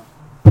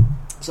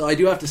 So I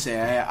do have to say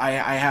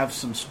I have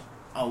some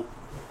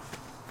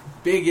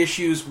big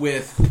issues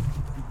with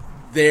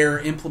their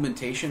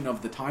implementation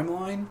of the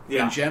timeline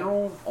in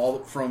general, all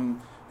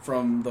from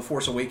The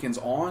Force Awakens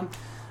on.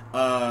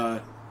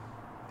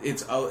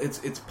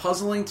 It's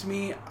puzzling to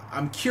me.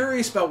 I'm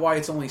curious about why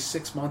it's only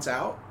 6 months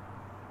out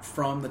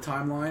from the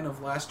timeline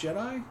of Last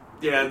Jedi.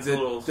 Yeah, it's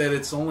that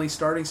it's only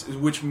starting,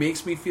 which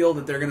makes me feel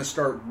that they're going to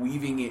start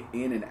weaving it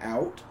in and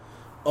out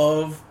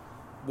of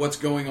what's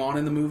going on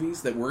in the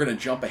movies. That we're going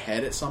to jump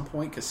ahead at some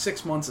point, because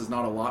 6 months is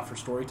not a lot for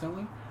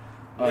storytelling.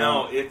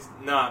 No, it's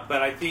not.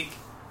 But I think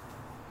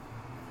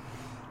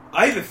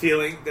I have a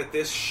feeling that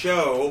this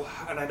show,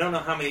 and I don't know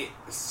how many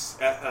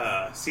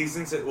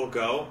seasons it will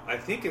go. I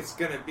think it's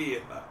going to be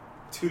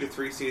 2 to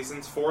 3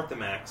 seasons, 4 at the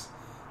max.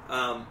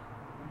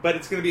 But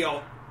it's going to be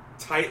all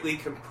tightly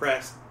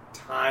compressed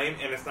time,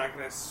 and it's not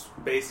going to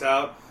space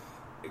out,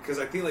 because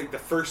I think the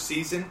first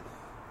season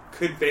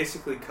could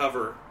basically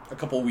cover a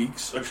couple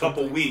weeks.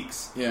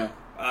 Yeah.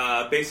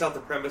 Based off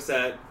the premise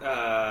that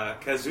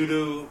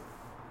Kazuto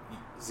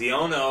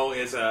Xiono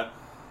is a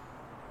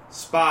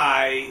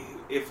spy,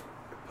 if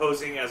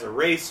posing as a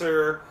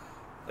racer.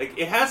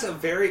 It has a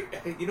very...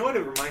 You know what?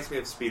 It reminds me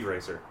of Speed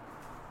Racer.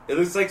 It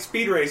looks like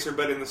Speed Racer,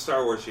 but in the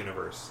Star Wars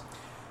universe.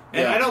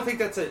 And I don't think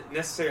that's a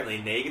necessarily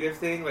negative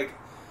thing.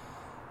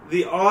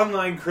 The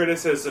online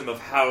criticism of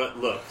how it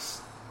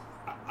looks.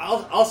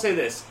 I'll say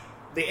this.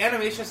 The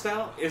animation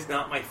style is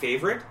not my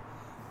favorite,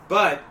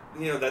 but,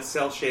 that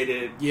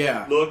cel-shaded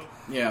look.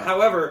 Yeah.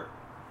 However,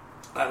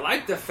 I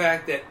like the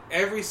fact that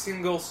every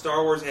single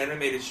Star Wars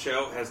animated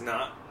show has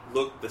not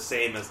looked the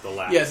same as the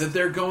last. Yeah, that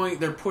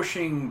they're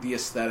pushing the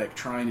aesthetic,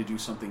 trying to do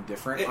something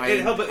different. I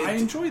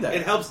enjoy that.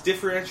 It helps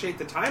differentiate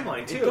the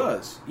timeline, too. It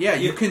does. Yeah,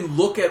 you can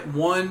look at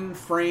one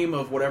frame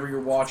of whatever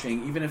you're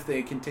watching, even if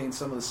they contain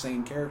some of the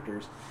same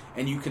characters,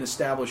 and you can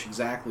establish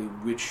exactly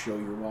which show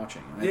you're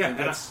watching. And I think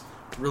that's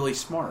really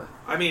smart.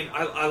 I mean,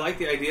 I like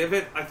the idea of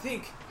it. I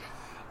think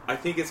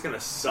it's going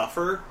to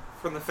suffer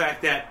from the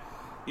fact that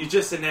you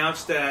just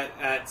announced that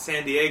at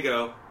San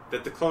Diego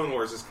that the Clone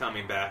Wars is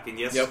coming back, and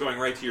yes, it's going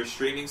right to your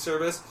streaming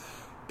service,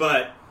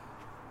 but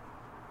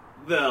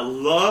the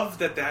love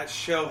that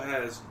show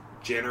has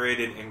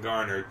generated and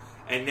garnered,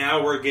 and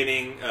now we're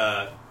getting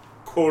a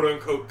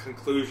quote-unquote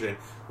conclusion,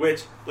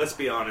 which, let's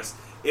be honest,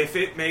 if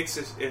it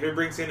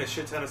brings in a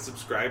shit ton of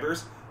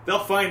subscribers, they'll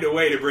find a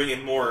way to bring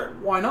in more.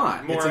 Why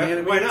not? It's an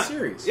animated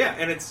series. Yeah,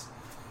 and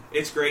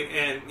It's great,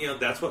 and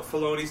that's what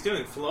Filoni's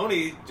doing.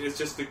 Filoni is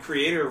just the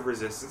creator of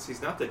Resistance.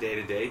 He's not the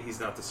day-to-day. He's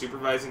not the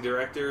supervising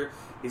director.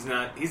 He's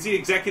the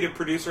executive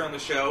producer on the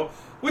show,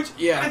 which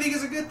I think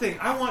is a good thing.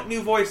 I want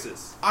new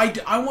voices.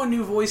 I want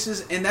new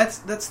voices, and that's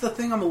the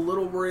thing I'm a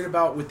little worried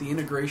about with the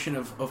integration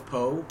of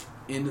Poe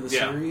into the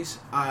series.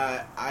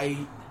 I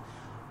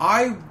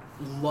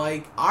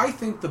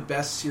think the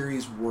best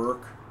series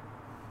work,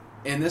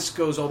 and this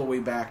goes all the way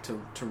back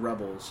to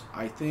Rebels.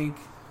 I think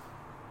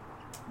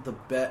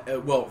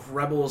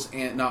Rebels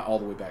and not all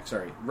the way back.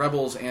 Sorry,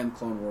 Rebels and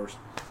Clone Wars.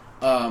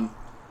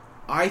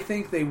 I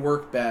think they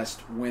work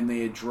best when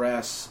they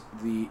address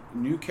the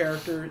new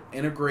character,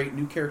 integrate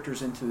new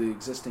characters into the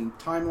existing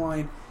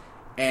timeline,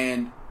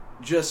 and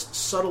just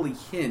subtly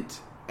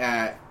hint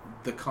at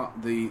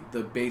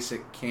the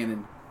basic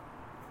canon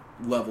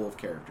level of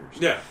characters.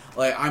 Yeah.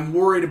 Like, I'm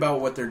worried about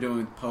what they're doing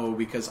with Poe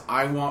because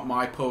I want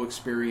my Poe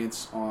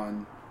experience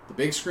on the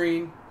big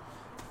screen,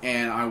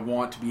 and I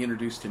want to be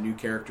introduced to new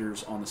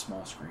characters on the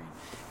small screen.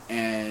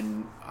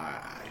 And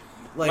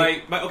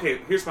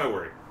here's my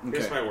worry.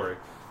 Here's my worry.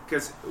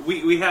 Because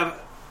we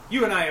have,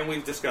 you and I, and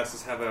we've discussed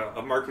this, have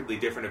a markedly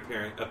different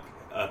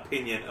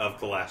opinion of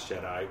The Last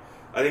Jedi.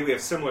 I think we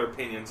have similar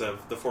opinions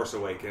of The Force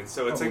Awakens.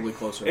 So it's probably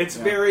closer. It's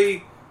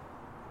very...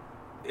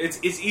 It's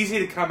easy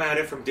to come at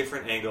it from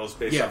different angles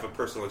based off of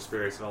personal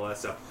experience and all that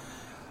stuff.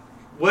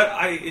 What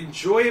I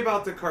enjoy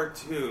about the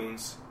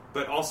cartoons,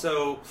 but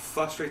also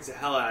frustrates the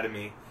hell out of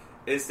me,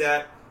 is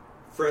that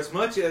for as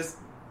much as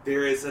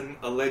there is an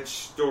alleged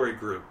story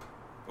group,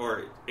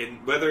 or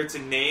whether it's a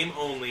name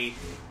only,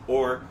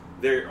 or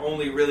they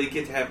only really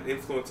get to have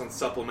influence on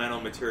supplemental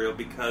material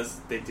because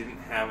they didn't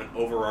have an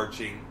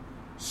overarching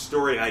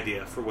story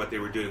idea for what they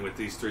were doing with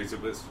these threes.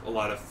 It was a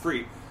lot of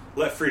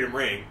let freedom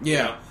ring.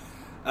 Yeah.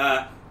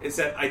 Is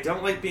that I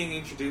don't like being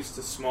introduced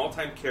to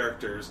small-time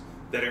characters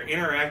that are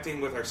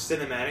interacting with our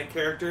cinematic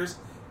characters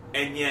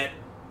and yet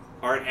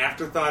are an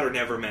afterthought or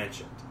never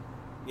mentioned.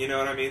 You know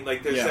what I mean?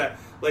 Like, there's that...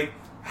 Like,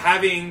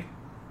 having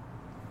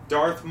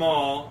Darth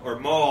Maul or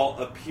Maul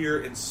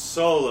appear in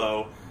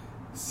Solo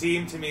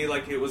seemed to me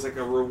like it was like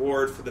a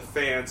reward for the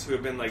fans who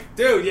have been like,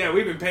 dude,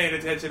 we've been paying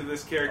attention to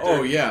this character.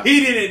 Oh, yeah.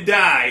 He didn't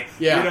die.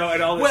 Yeah.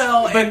 And all this.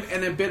 Well,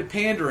 and a bit of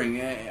pandering,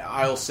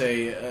 I'll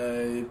say.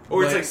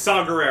 Or it's like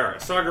Saw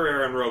Gerrera. Saw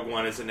Gerrera in Rogue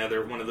One is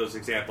another one of those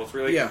examples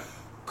where you're like, yeah.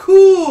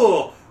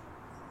 Cool!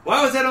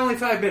 Why was that only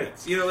 5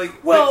 minutes?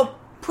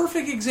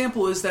 Perfect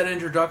example is that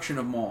introduction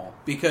of Maul.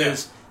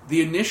 Because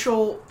the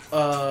initial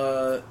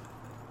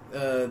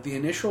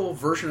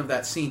version of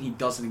that scene, he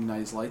doesn't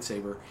ignite his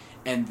lightsaber.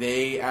 And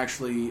they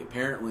actually,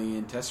 apparently,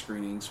 in test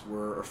screenings,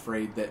 were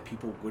afraid that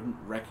people wouldn't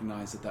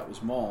recognize that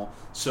was Maul,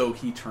 so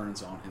he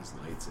turns on his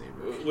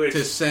lightsaber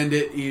to send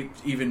it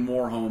even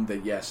more home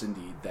that, yes,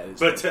 indeed, that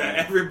is... But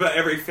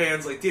every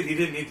fan's like, dude, he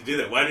didn't need to do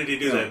that. Why did he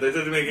do that? That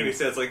doesn't make any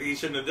sense. Like, he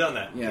shouldn't have done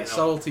that. Yeah,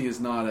 subtlety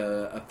is not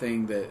a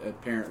thing that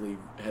apparently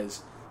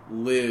has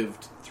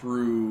lived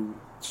through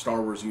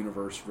Star Wars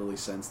universe really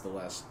since The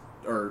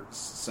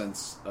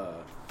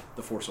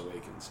Force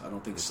Awakens. I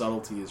don't think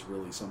subtlety is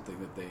really something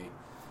that they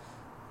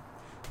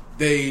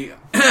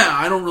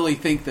I don't really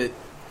think that.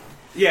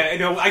 Yeah,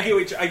 no, I get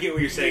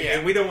what you're saying,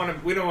 and we don't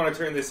want to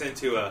turn this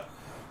into a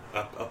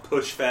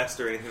push fest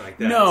or anything like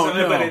that. No.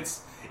 But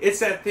it's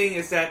that thing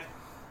is that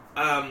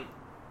I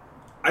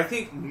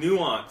think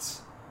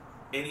nuance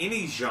in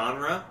any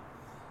genre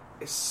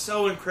is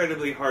so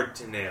incredibly hard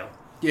to nail.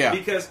 Yeah,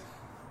 because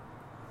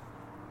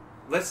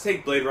let's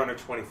take Blade Runner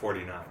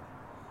 2049.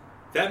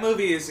 That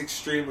movie is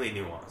extremely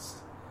nuanced,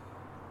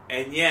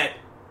 and yet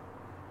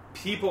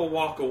people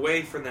walk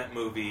away from that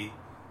movie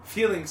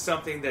feeling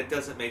something that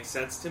doesn't make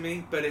sense to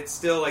me, but it's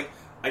still like,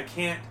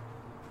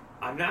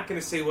 I'm not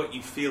going to say what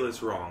you feel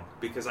is wrong,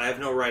 because I have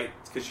no right,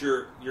 because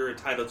you're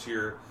entitled to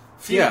your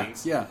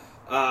feelings. Yeah.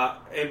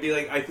 And be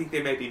like, I think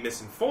they may be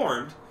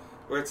misinformed,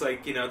 where it's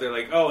like, they're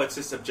like, oh, it's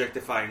just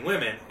objectifying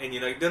women, and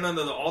you're like,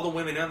 no, all the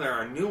women out there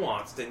are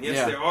nuanced, and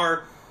yes, there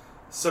are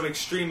some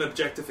extreme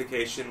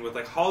objectification with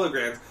like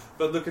holograms,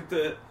 but look at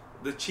the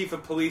chief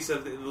of police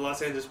of the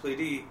Los Angeles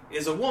PD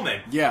is a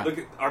woman. Yeah. Look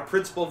at our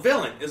principal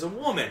villain is a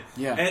woman.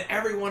 Yeah. And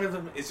every one of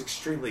them is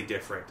extremely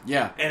different.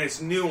 Yeah. And it's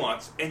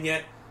nuanced, and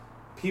yet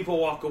people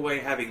walk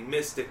away having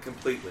missed it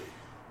completely.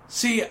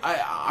 See,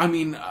 I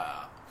mean,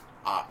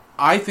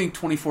 I think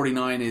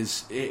 2049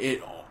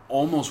 it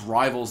almost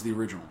rivals the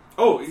original.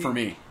 Oh, for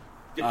me.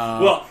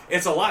 Well,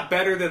 it's a lot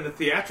better than the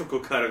theatrical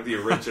cut of the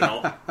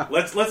original.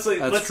 let's say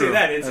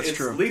that it's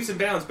true. leaps and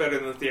bounds better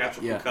than the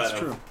theatrical cut. That's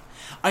true.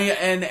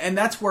 And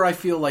that's where I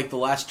feel like The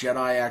Last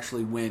Jedi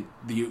actually went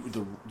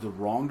the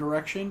wrong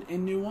direction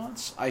in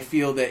nuance. I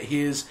feel that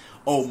his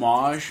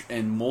homage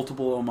and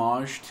multiple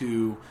homage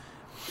to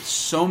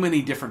so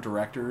many different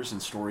directors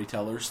and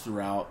storytellers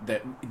throughout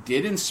that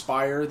did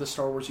inspire the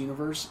Star Wars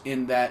universe,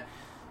 in that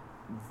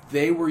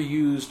they were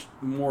used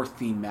more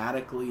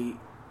thematically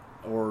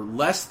or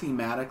less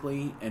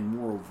thematically and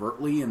more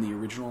overtly in the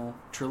original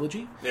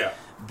trilogy. Yeah.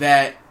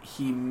 That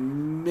he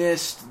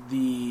missed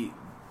he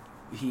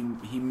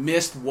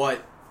missed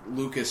what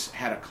Lucas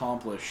had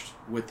accomplished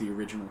with the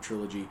original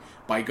trilogy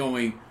by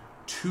going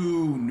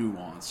too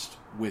nuanced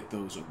with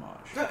those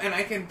homages. No, and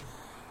I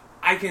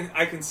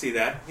can see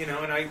that,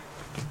 and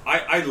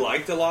I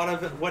liked a lot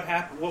of it, what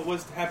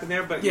happened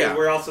there, but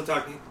we're also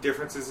talking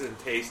differences in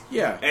taste,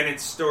 and in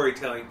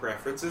storytelling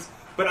preferences.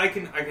 But I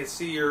can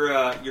see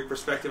your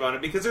perspective on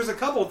it, because there's a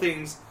couple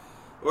things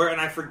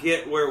and I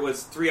forget where it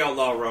was 3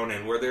 Outlaw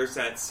Ronin, where there's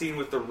that scene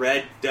with the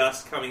red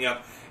dust coming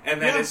up,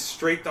 and that is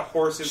straight the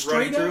horses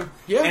running through,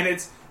 and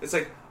it's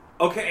like,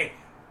 okay,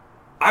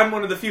 I'm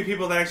one of the few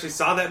people that actually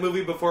saw that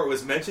movie before it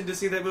was mentioned to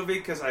see that movie,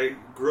 because I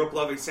grew up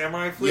loving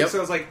samurai flicks. So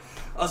I was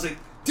like,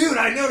 dude,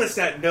 I noticed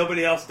that,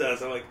 nobody else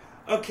does. I'm like,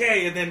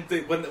 okay, and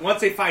then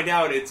once they find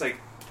out, it's like,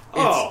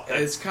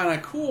 it's kind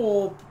of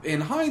cool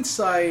in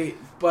hindsight,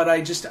 but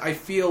I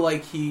feel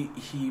like he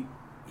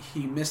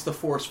missed the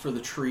forest for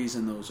the trees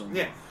in those ones.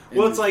 Yeah,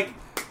 well, it's like,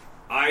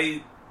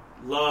 I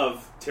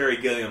love Terry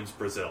Gilliam's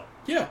Brazil.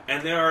 Yeah,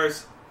 and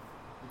there's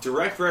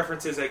direct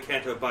references at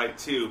Canto Bight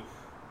to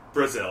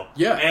Brazil.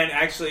 Yeah, and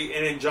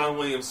in John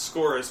Williams'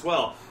 score as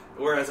well.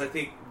 Whereas I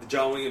think the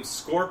John Williams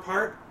score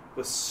part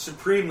was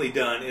supremely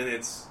done in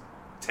its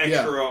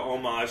textural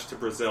homage to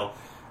Brazil.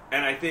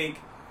 And I think,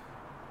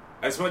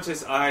 as much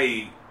as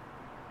I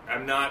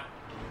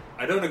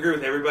don't agree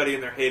with everybody in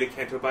their hate of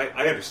Canto Bight,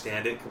 I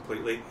understand it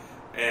completely,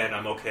 and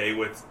I'm okay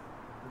with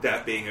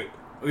that being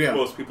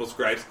most people's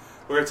gripes.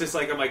 Where it's just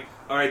like, I'm like,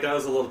 all right, that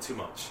was a little too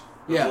much.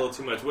 It was a little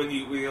too much. When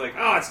you're like,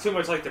 it's too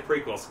much like the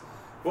prequels.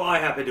 Well, I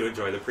happen to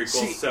enjoy the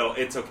prequels, so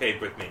it's okay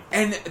with me.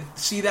 And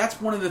see, that's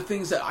one of the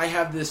things that I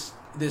have this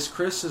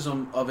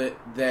criticism of it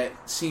that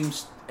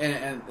seems,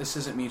 and this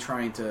isn't me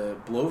trying to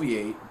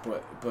bloviate,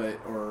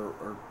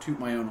 or toot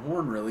my own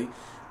horn really,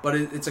 but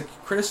it's a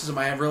criticism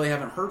I really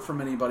haven't heard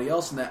from anybody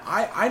else, and that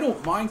I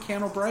don't mind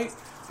Canto Bight.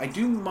 I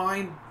do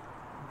mind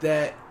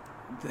that.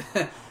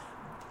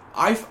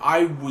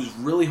 I was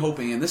really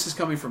hoping, and this is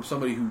coming from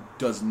somebody who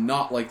does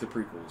not like the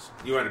prequels.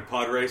 You wanted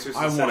pod racers?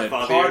 I wanted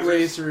pod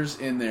racers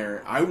in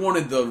there. I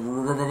wanted the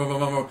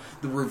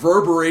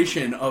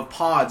reverberation of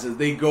pods as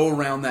they go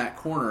around that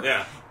corner.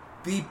 Yeah.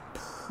 The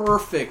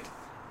perfect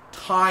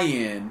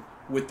tie-in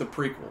with the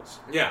prequels.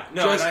 Yeah.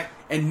 No,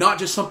 and not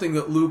just something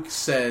that Luke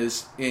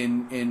says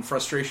in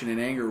frustration and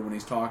anger when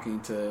he's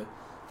talking to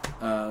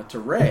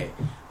Rey.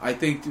 I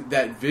think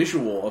that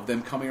visual of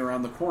them coming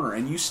around the corner,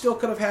 and you still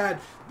could have had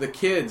the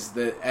kids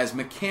as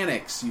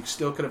mechanics. You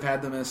still could have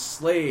had them as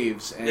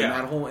slaves, and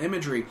that whole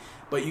imagery.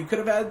 But you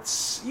had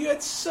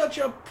such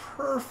a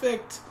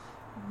perfect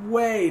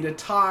way to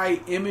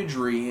tie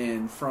imagery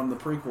in from the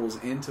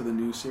prequels into the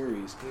new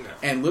series,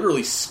 and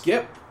literally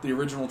skip the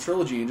original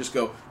trilogy and just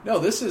go, no,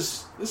 this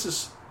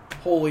is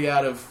wholly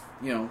out of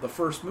the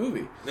first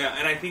movie. Yeah,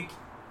 and I think,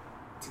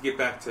 to get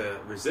back to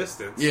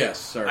Resistance... Yes,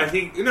 sorry. I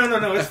think...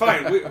 No, it's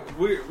fine.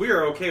 we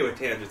are okay with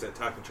tangents at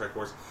Talking Trek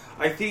Wars.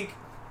 I think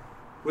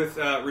with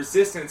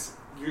Resistance,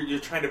 you're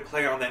trying to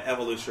play on that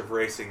evolution of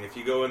racing. If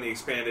you go in the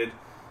expanded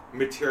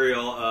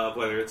material of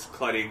whether it's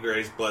Claudia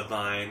Gray's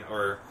Bloodline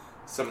or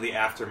some of the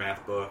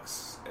Aftermath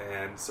books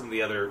and some of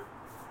the other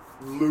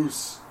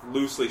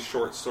loosely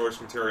short source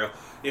material,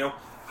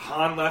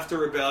 Han left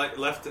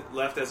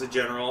left as a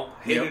general,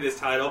 hated his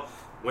title,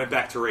 went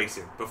back to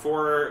racing.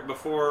 Before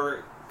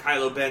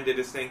Kylo Ben did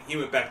his thing, he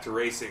went back to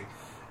racing.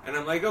 And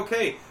I'm like,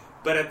 okay,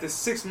 but at the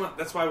 6 month,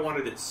 that's why I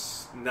wanted it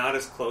not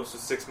as close to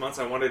 6 months.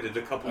 I wanted it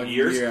a couple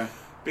years. Yeah.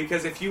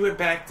 Because if you went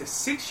back to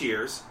 6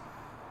 years,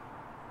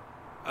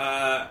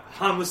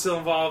 Han was still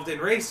involved in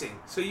racing.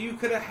 So you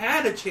could have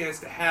had a chance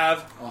to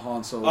have a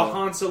Han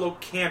Solo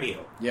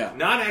cameo. Yeah.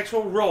 Not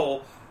actual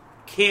role,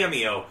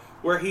 cameo,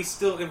 where he's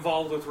still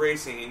involved with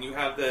racing. And you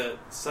have the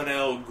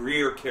Sunel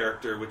Greer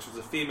character, which was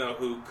a female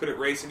who couldn't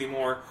race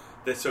anymore.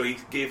 So he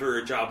gave her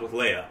a job with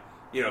Leia,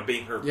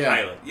 being her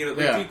pilot. You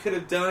could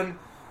have done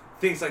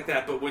things like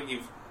that, but when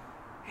you've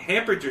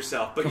hampered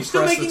yourself, but you're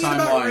still making it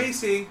about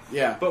racing,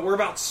 but we're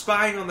about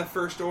spying on the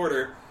First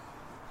Order,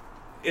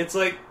 it's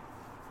like,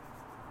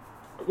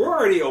 we're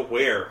already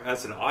aware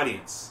as an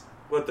audience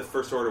what the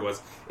First Order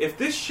was. If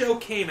this show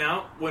came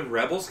out when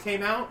Rebels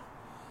came out,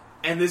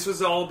 and this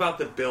was all about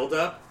the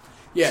build-up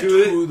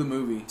to the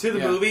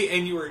movie,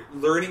 and you were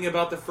learning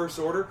about the First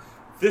Order,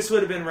 this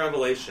would have been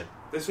Revelation.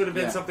 This would have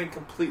been something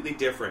completely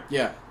different.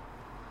 Yeah.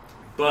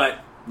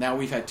 But now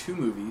we've had 2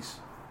 movies.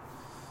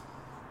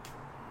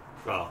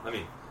 Well,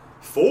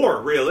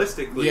 4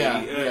 realistically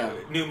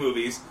new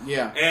movies.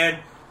 Yeah. And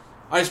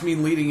I just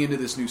mean leading into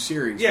this new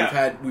series.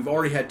 Yeah. We've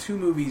already had 2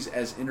 movies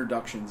as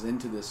introductions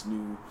into this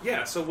new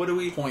so what do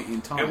we point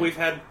in time. And we've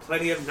had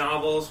plenty of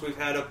novels. We've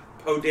had a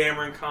Poe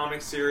Dameron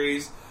comic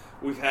series.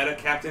 We've had a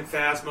Captain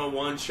Phasma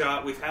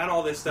one-shot. We've had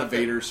all this stuff. The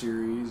Vader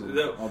series.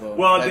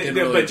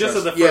 But just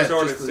of the First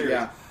Order series.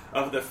 Yeah.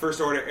 Of the First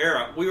Order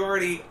era, we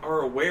already are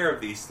aware of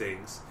these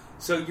things.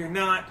 So you're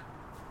not...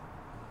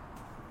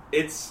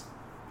 It's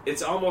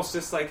almost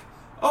just like,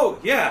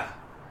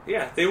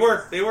 they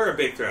were a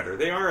big threat, or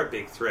they are a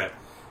big threat.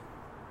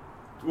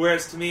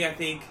 Whereas to me, I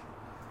think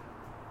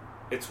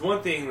it's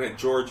one thing that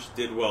George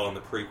did well in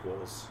the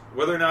prequels.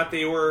 Whether or not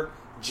they were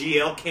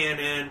GL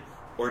canon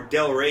or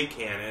Del Rey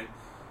canon,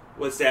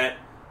 was that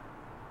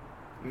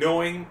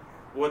knowing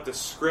what the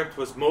script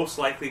was most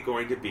likely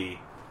going to be,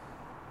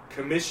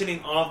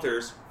 commissioning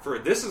authors for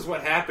this is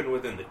what happened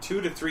within the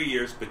 2 to 3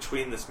 years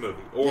between this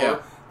movie,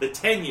 or the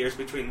 10 years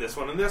between this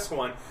one and this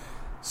one,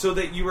 so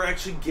that you were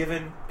actually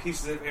given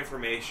pieces of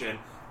information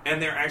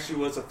and there actually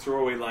was a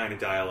throwaway line of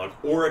dialogue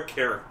or a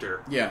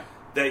character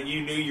that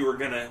you knew you were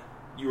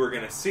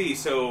gonna see.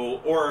 So,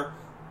 or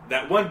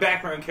that one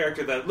background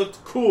character that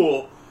looked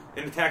cool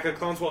in Attack of the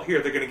Clones. Well,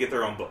 here they're gonna get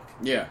their own book,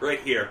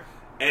 right here,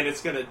 and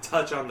it's gonna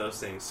touch on those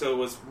things. So it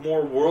was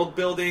more world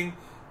building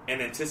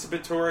and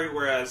anticipatory,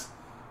 whereas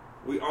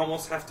we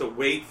almost have to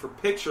wait for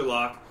Picture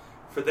Lock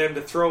for them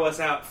to throw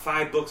us out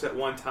 5 books at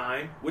one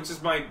time, which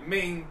is my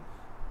main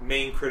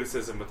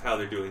criticism with how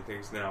they're doing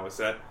things now, is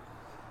that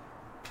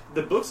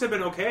the books have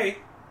been okay.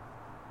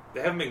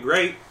 They haven't been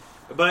great,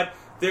 but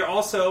they're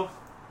also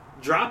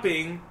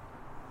dropping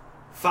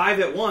 5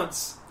 at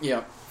once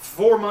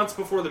 4 months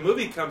before the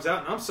movie comes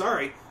out, and I'm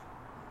sorry,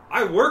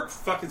 I work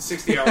fucking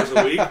 60 hours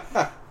a week,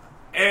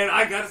 and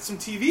I got some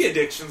TV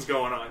addictions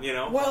going on, you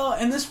know? Well,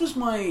 and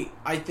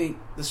I think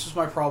this was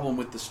my problem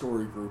with the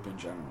story group in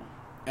general.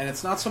 And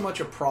it's not so much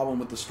a problem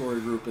with the story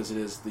group as it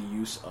is the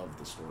use of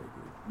the story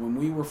group. When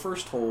we were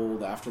first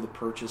told, after the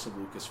purchase of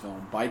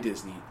Lucasfilm by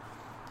Disney,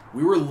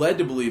 we were led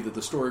to believe that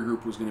the story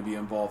group was going to be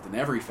involved in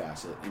every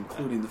facet,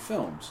 including the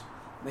films.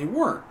 They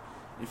weren't.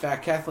 In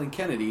fact, Kathleen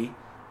Kennedy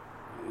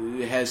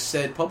has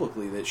said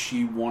publicly that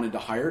she wanted to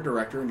hire a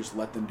director and just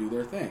let them do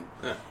their thing.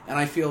 Yeah. And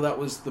I feel that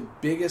was the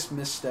biggest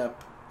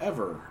misstep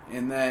ever,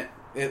 in that,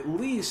 at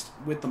least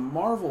with the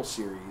Marvel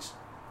series,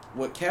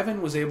 what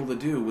Kevin was able to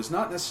do was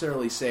not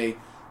necessarily say,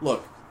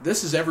 look,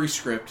 this is every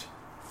script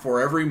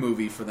for every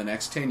movie for the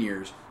next 10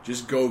 years,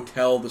 just go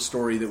tell the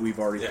story that we've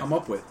already come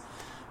up with.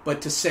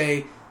 But to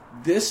say,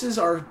 this is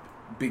our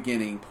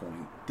beginning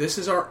point, this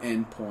is our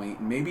end point,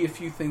 maybe a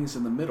few things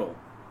in the middle.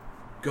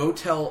 Go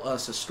tell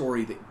us a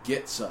story that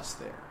gets us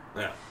there.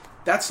 Yeah.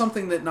 That's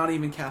something that not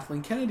even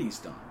Kathleen Kennedy's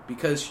done,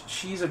 because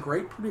she's a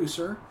great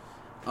producer,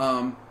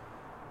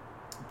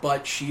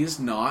 but she is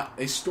not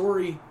a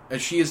story.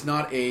 She is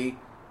not a,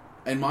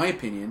 in my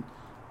opinion,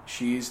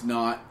 she's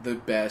not the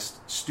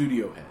best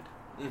studio head.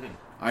 Mm-hmm.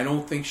 I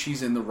don't think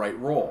she's in the right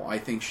role. I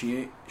think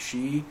she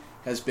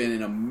has been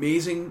an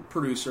amazing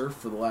producer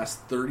for the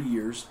last 30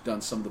 years,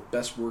 done some of the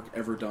best work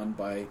ever done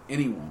by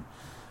anyone.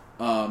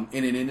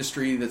 In an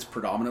industry that's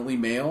predominantly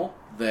male,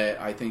 that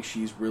I think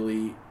she's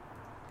really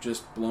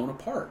just blown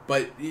apart.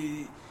 But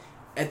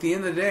at the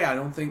end of the day, I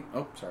don't think...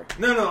 Oh, sorry.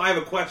 No, I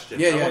have a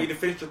question. I want you to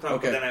finish your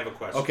thought, but then I have a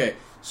question. Okay,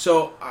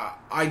 so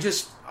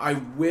I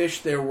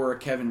wish there were a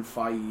Kevin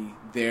Feige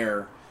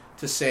there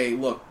to say,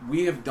 look,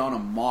 we have done a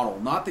model.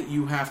 Not that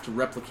you have to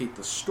replicate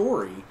the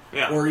story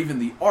or even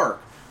the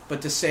arc,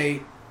 but to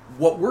say,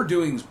 what we're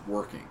doing is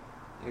working.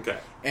 Okay.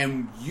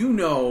 And you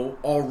know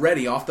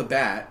already off the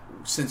bat,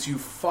 since you've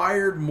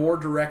fired more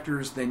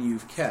directors than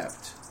you've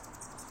kept,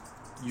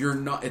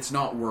 it's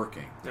not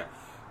working. Yeah.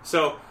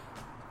 So,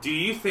 do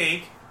you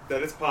think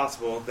that it's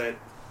possible that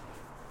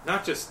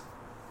not just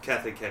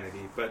Kathleen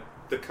Kennedy, but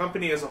the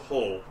company as a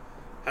whole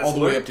has all the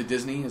way up to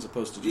Disney as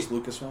opposed to just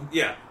Lucasfilm?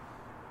 Yeah.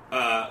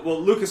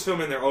 Well,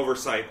 Lucasfilm and their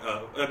oversight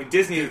of... I mean,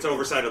 Disney and its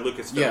oversight of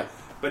Lucasfilm.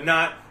 But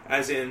not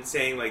as in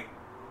saying, like,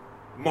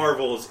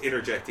 Marvel's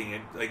interjecting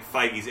it, like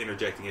Feige's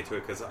interjecting into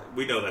it, because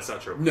we know that's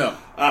not true. No.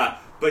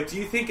 But do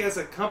you think as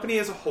a company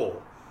as a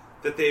whole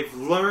that they've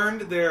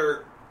learned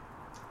their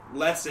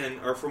lesson,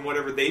 or from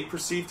whatever they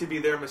perceive to be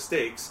their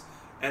mistakes,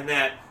 and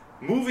that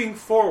moving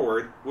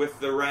forward with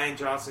the Rian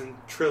Johnson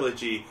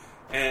trilogy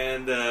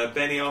and the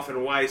Benioff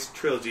and Weiss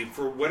trilogy,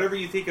 for whatever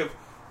you think of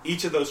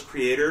each of those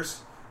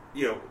creators,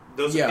 you know,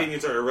 those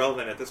opinions are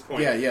irrelevant at this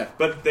point. Yeah.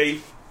 But they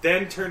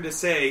then turn to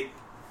say,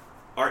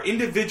 our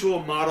individual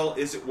model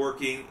isn't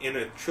working in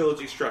a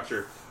trilogy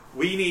structure.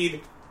 We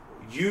need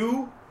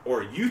you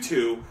or you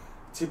two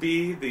to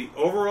be the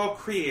overall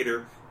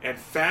creator and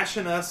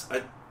fashion us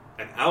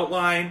an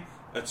outline,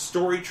 a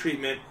story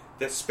treatment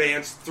that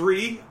spans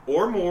 3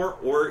 or more,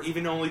 or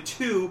even only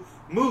 2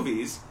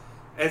 movies,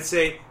 and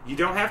say, you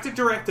don't have to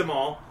direct them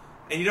all,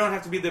 and you don't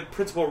have to be the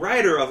principal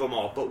writer of them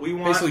all, but we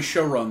want... Basically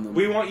showrun them.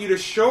 We want you to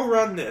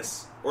showrun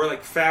this, or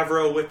like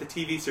Favreau with the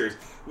TV series.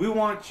 We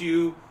want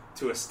you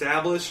to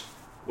establish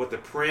what the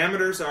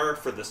parameters are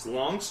for this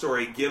long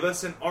story, give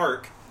us an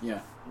arc,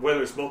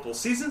 whether it's multiple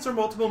seasons or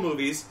multiple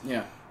movies,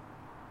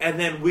 and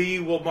then we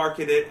will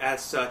market it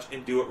as such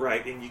and do it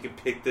right, and you can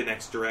pick the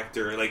next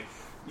director. Like,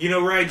 you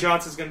know, Rian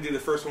Johnson's going to do the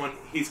first one.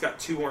 He's got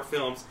 2 more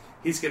films.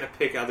 He's going to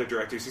pick other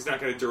directors. He's not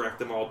going to direct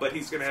them all, but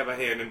he's going to have a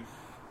hand in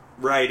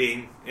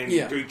writing and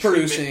doing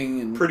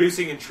producing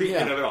and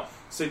treatment of it all.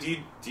 So do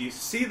you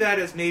see that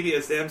as maybe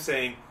as them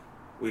saying,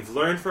 we've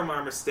learned from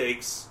our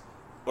mistakes,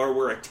 or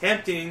we're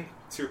attempting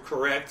to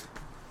correct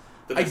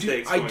the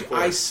mistakes going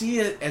forward? I see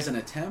it as an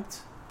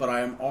attempt, but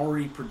I'm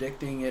already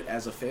predicting it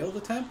as a failed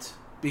attempt.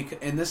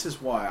 And this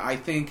is why. I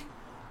think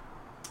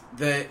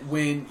that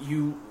when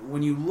you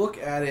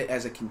look at it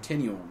as a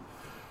continuum,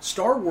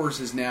 Star Wars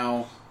is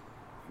now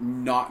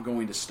not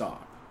going to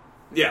stop.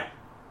 Yeah.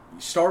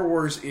 Star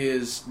Wars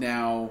is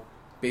now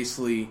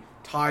basically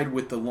tied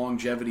with the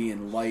longevity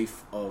and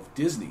life of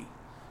Disney,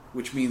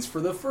 which means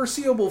for the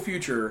foreseeable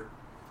future,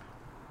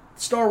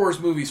 Star Wars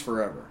movies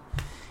forever.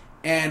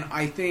 And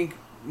I think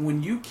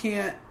when you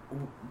can't,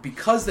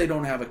 because they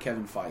don't have a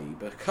Kevin Feige,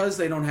 because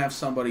they don't have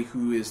somebody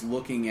who is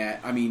looking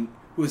at, who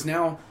has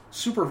now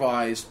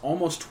supervised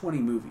almost 20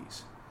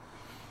 movies,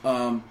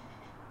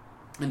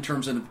 in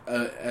terms of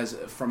as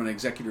from an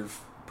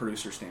executive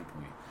producer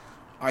standpoint.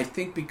 I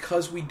think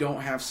because we don't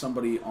have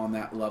somebody on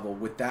that level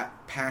with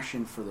that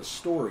passion for the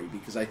story,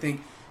 because I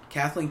think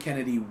Kathleen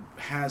Kennedy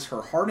has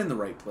her heart in the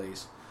right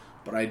place,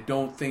 but I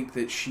don't think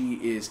that she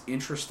is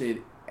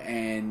interested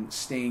in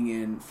staying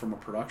in from a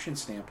production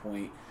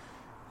standpoint,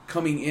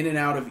 coming in and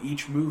out of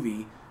each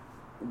movie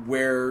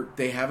where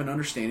they have an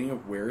understanding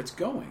of where it's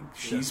going.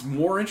 She's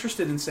more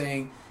interested in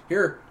saying,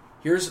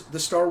 here's the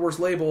Star Wars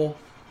label,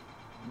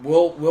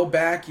 we'll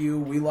back you,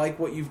 we like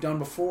what you've done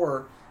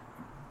before,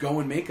 go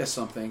and make us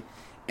something.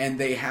 And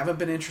they haven't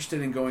been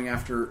interested in going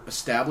after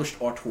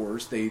established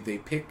auteurs. They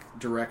pick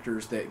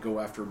directors that go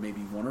after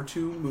maybe one or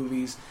two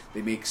movies.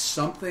 They make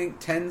something,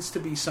 tends to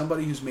be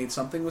somebody who's made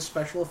something with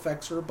special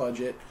effects or a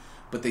budget,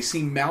 but they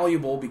seem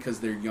malleable because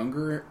they're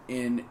younger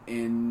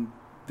in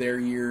their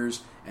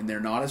years and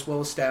they're not as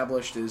well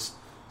established as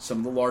some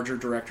of the larger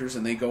directors,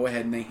 and they go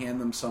ahead and they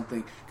hand them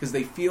something because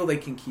they feel they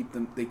can keep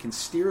them, they can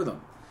steer them.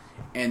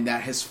 And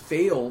that has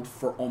failed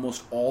for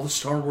almost all the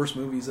Star Wars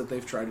movies that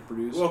they've tried to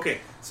produce. Well, okay,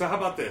 so how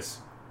about this?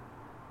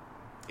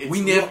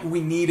 We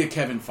need a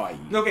Kevin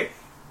Feige. Okay,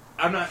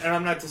 I'm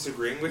not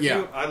disagreeing with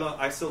you.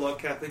 I still love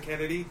Kathleen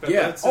Kennedy. But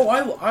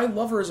I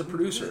love her as a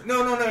producer.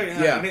 No.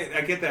 Yeah.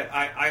 I get that.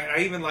 I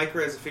even like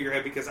her as a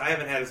figurehead because I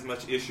haven't had as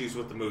much issues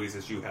with the movies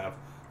as you have.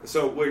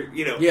 So we're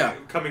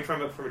coming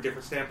from it from a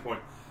different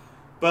standpoint.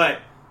 But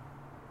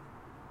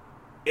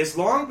it's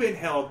long been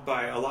held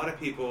by a lot of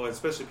people,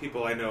 especially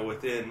people I know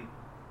within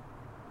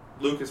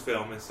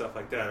Lucasfilm and stuff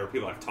like that, or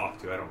people I've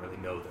talked to. I don't really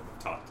know them.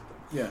 I've talked to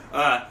them.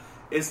 Yeah.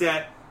 Is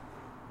that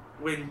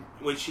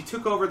when she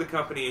took over the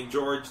company and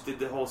George did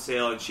the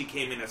wholesale and she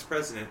came in as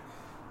president,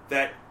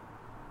 that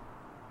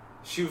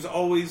she was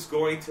always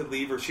going to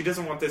leave, or she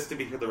doesn't want this to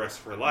be here the rest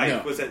of her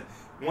life, was that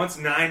once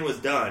 9 was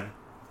done,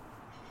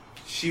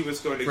 she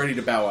was going to... ready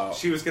to bow out.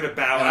 She was going to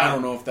bow and out. I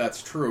don't know if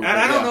that's true. And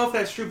I don't know if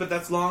that's true, but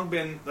that's long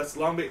been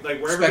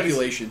like where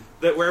speculation.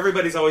 Where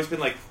everybody's always been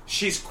like,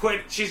 she's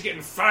quit, she's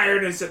getting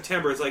fired in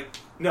September. It's like,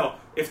 no,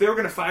 if they were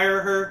going to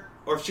fire her,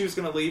 or if she was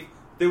going to leave,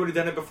 they would have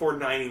done it before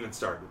 9 even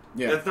started.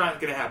 Yeah. That's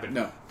not going to happen.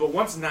 No. But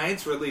once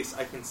 9's released,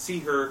 I can see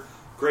her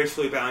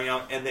gracefully bowing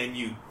out, and then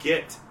you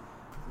get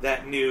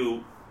that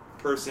new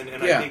person.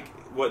 And I think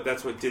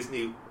that's what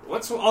Disney...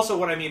 What's also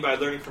what I mean by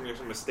learning from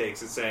your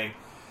mistakes is saying,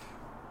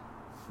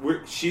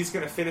 she's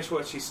going to finish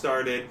what she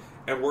started,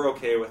 and we're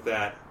okay with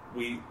that.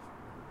 We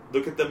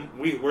look at them...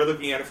 We're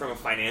looking at it from a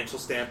financial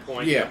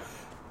standpoint. Yeah.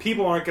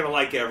 People aren't going to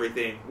like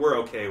everything. We're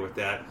okay with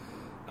that.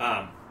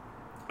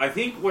 I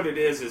think what it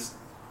is...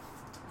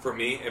 for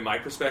me, in my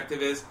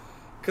perspective, is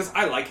because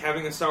I like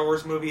having a Star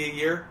Wars movie a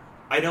year.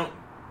 I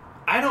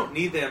don't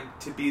need them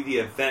to be the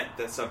event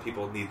that some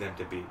people need them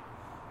to be,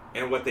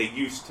 and what they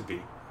used to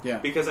be. Yeah.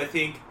 Because I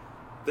think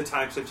the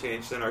times have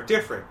changed and are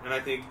different, and I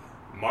think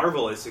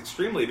Marvel is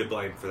extremely to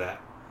blame for that.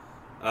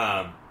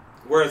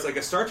 Whereas, like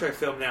a Star Trek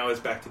film now is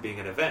back to being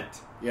an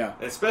event. Yeah.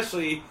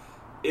 Especially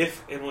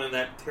if and when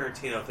that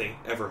Tarantino thing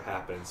ever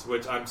happens,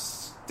 which I'm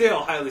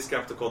still highly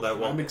skeptical that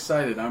won't. I'm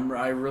excited.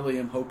 I really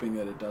am hoping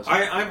that it does.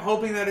 I'm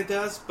hoping that it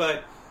does,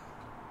 but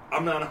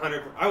I'm not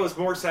 100%. I was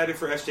more excited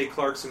for S.J.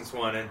 Clarkson's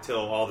one until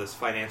all this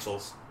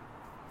financials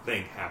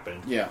thing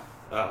happened. Yeah.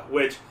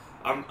 Which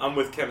I'm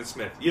with Kevin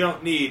Smith. You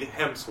don't need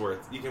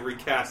Hemsworth. You can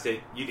recast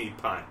it. You need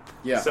Pine.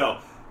 Yeah. So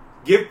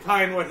give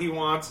Pine what he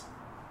wants.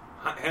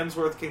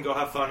 Hemsworth can go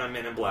have fun on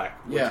Men in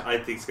Black, which I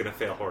think is going to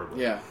fail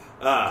horribly. Yeah.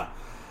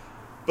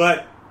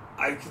 But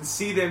I can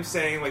see them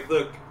saying, like,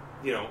 look,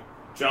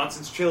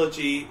 Johnson's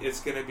trilogy is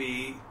going to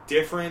be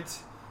different,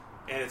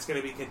 and it's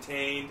going to be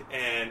contained,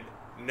 and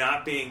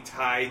not being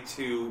tied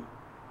to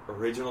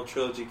original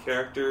trilogy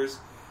characters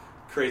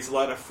creates a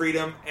lot of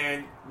freedom,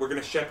 and we're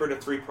going to shepherd a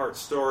 3-part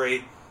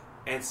story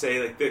and say,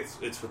 like, this,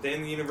 it's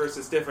within the universe,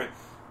 it's different.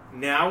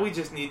 Now we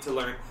just need to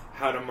learn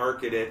how to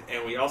market it,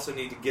 and we also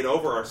need to get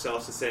over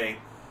ourselves to saying,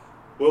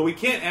 well, we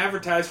can't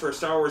advertise for a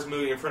Star Wars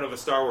movie in front of a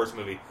Star Wars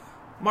movie.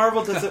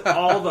 Marvel does it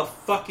all the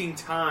fucking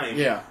time.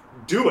 Yeah.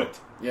 Do it.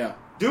 Yeah.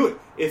 Do it.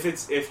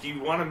 If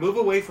you want to move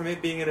away from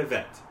it being an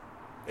event,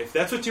 if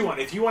that's what you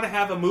want, if you want to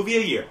have a movie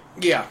a year,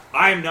 yeah,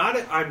 I'm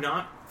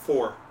not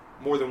for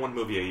more than one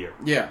movie a year.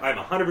 Yeah, I'm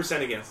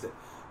 100% against it.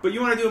 But you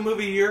want to do a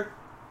movie a year,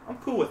 I'm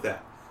cool with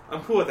that.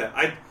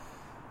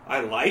 I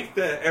like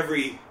the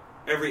every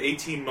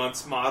 18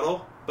 months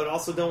model, but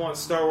also don't want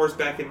Star Wars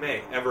back in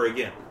May ever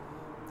again.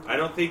 I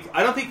don't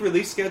think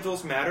release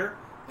schedules matter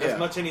as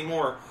much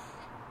anymore,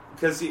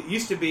 because it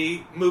used to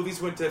be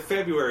movies went to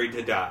February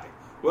to die.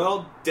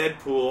 Well,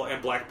 Deadpool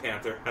and Black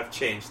Panther have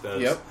changed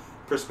those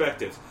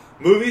perspectives.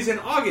 Movies in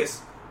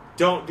August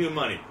don't do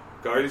money.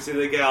 Guardians of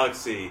the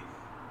Galaxy,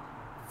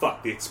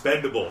 fuck, The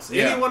Expendables.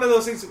 Yeah. Any one of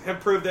those things have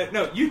proved that,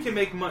 no, you can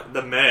make money.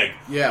 The Meg.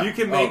 Yeah. You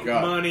can make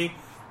money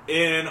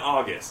in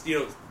August. You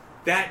know,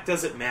 that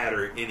doesn't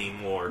matter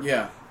anymore.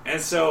 Yeah. And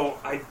so,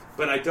 I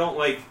don't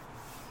like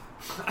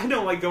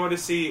going to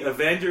see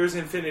Avengers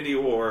Infinity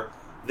War,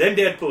 then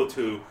Deadpool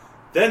 2,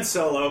 then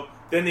Solo,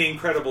 then The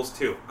Incredibles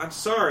 2. I'm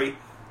sorry,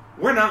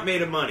 we're not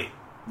made of money.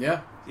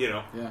 Yeah. You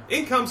know? Yeah.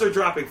 Incomes are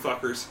dropping,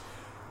 fuckers.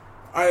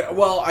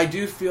 I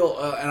do feel,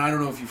 and I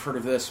don't know if you've heard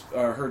of this,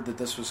 heard that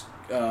this was,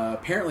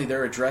 apparently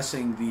they're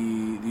addressing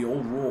the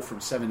old rule from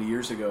 70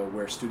 years ago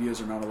where studios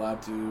are not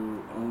allowed to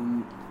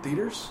own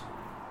theaters,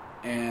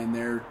 and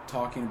they're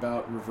talking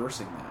about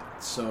reversing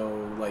that.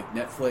 So, like,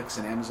 Netflix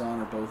and Amazon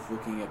are both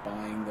looking at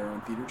buying their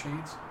own theater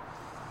chains.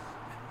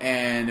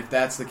 And if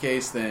that's the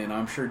case, then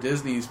I'm sure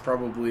Disney's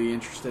probably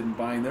interested in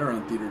buying their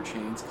own theater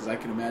chains, because I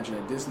can imagine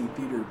a Disney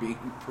theater being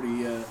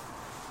pretty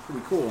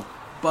cool.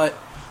 But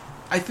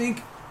I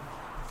think,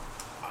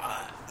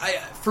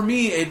 for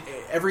me,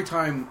 every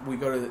time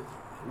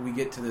we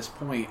get to this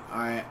point,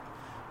 I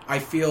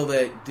feel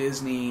that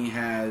Disney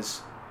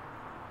has.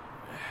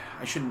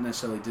 I shouldn't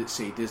necessarily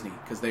say Disney,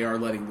 because they are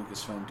letting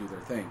Lucasfilm do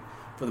their thing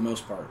for the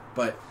most part,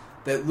 but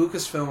that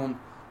Lucasfilm,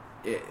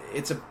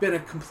 it's been a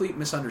complete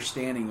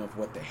misunderstanding of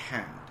what they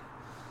had.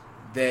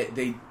 That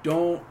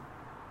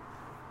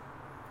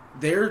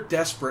they're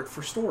desperate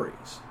for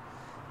stories.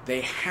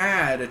 They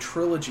had a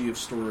trilogy of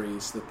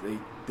stories that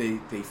they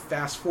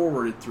fast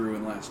forwarded through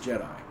in Last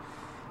Jedi.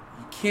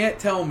 You can't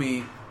tell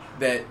me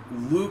that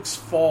Luke's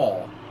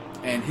fall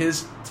and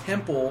his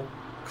temple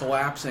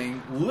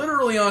collapsing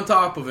literally on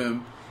top of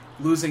him,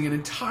 losing an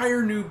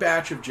entire new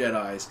batch of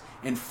Jedis,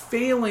 and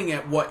failing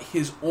at what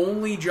his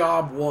only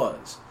job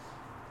was,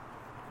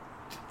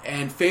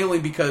 and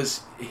failing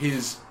because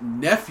his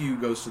nephew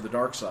goes to the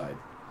dark side,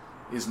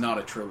 is not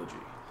a trilogy.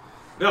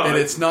 No, and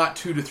it's not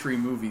 2 to 3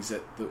 movies,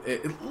 at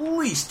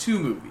least 2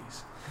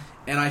 movies.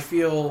 And I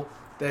feel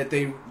that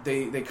they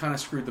kind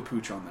of screwed the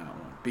pooch on that one.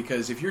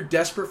 Because if you're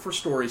desperate for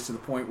stories to the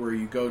point where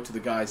you go to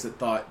the guys that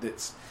thought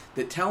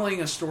that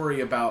telling a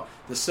story about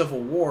the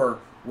Civil War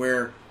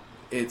where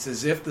it's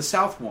as if the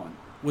South won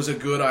was a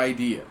good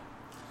idea.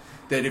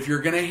 That if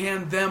you're going to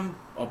hand them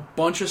a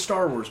bunch of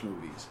Star Wars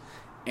movies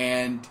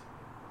and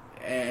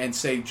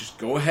say, just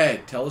go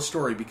ahead, tell a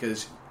story,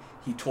 because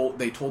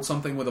they told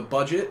something with a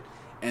budget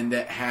and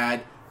that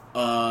had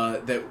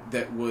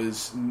that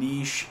was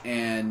niche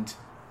and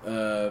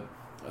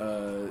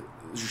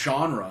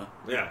genre-y,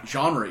 that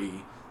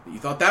you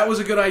thought that was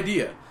a good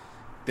idea,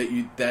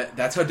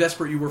 that's how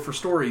desperate you were for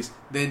stories,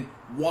 then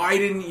why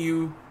didn't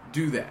you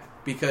do that?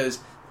 Because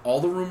all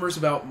the rumors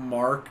about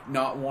Mark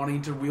not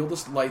wanting to wield a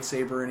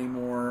lightsaber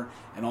anymore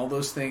and all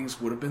those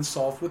things would have been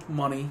solved with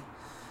money.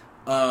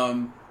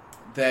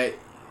 That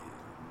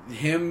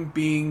him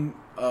being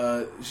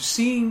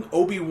seeing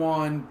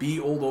Obi-Wan be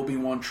old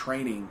Obi-Wan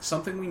training,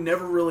 something we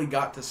never really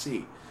got to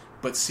see,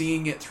 but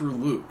seeing it through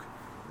Luke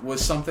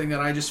was something that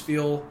I just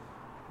feel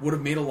would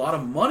have made a lot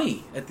of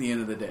money at the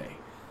end of the day.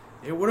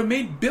 It would have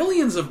made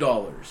billions of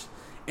dollars.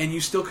 And you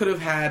still could have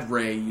had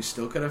Rey, you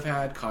still could have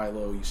had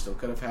Kylo, you still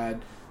could have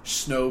had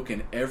Snoke,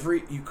 and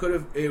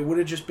it would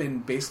have just been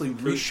basically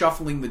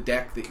reshuffling the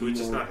deck. Can we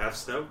just not have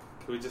Snoke?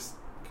 Can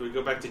we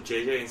go back to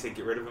JJ and say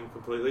get rid of him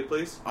completely,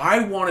 please? I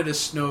wanted a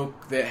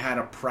Snoke that had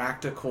a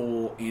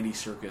practical Andy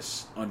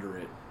Serkis under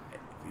it.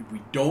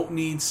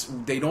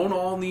 They don't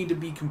all need to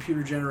be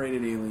computer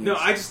generated aliens. No,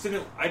 I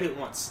didn't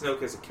want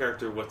Snoke as a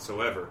character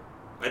whatsoever.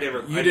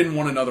 You didn't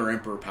want another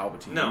Emperor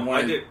Palpatine. No,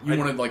 You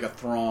wanted like a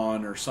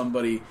Thrawn or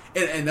somebody,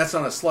 and that's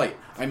not a slight.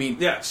 I mean,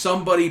 yeah.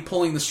 Somebody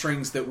pulling the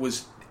strings that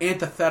was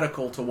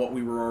antithetical to what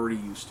we were already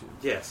used to.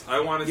 Yes, I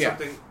wanted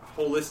something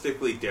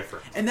holistically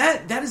different. And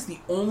that is the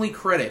only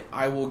credit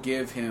I will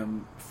give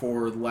him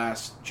for The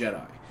Last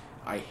Jedi.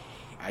 I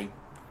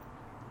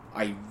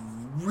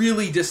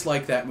really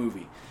dislike that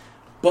movie.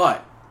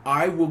 But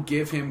I will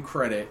give him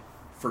credit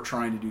for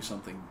trying to do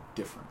something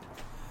different.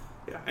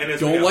 Yeah, and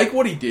don't like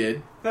what he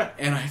did,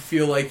 and I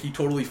feel like he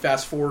totally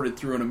fast-forwarded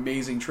through an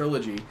amazing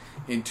trilogy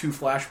in 2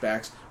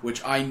 flashbacks,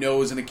 which I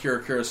know is an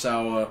Akira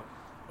Kurosawa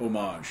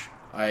homage.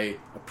 I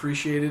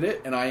appreciated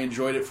it, and I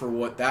enjoyed it for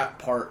what that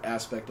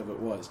aspect of it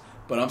was.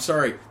 But I'm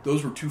sorry,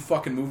 those were 2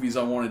 fucking movies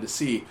I wanted to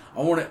see.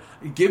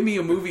 Give me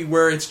a movie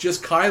where it's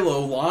just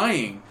Kylo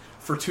lying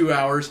for 2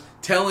 hours,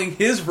 telling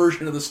his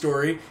version of the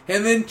story,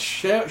 and then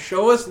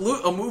show us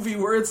a movie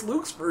where it's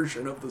Luke's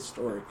version of the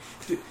story.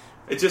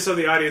 It's just so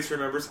the audience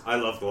remembers, I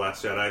love The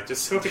Last Jedi.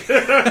 Just so we get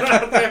it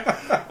out there.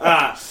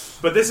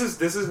 But this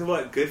is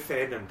what good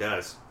fandom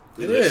does.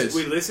 We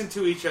listen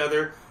to each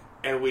other,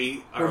 and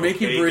we're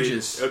making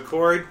bridges.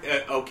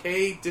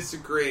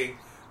 Disagreeing,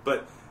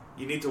 but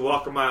you need to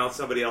walk a mile in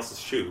somebody else's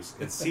shoes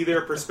and see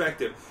their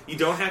perspective. You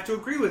don't have to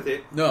agree with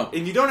it. No.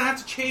 And you don't have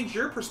to change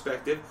your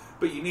perspective,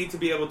 but you need to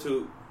be able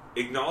to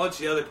acknowledge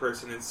the other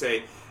person and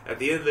say, at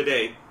the end of the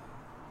day,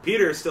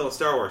 Peter is still a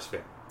Star Wars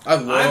fan.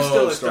 I'm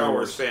still a Star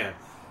Wars fan.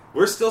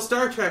 We're still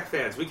Star Trek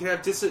fans. We can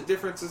have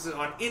differences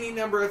on any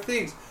number of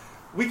things.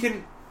 We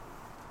can...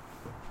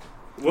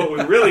 what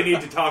we really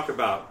need to talk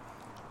about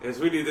is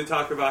we need to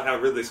talk about how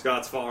Ridley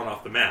Scott's fallen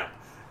off the map.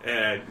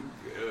 And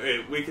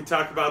we can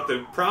talk about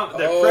the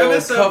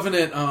premise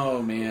Covenant.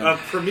 Of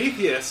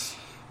Prometheus,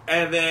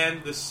 and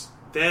then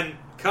then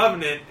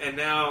Covenant, and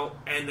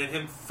then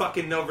him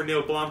fucking over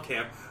Neil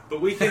Blomkamp. But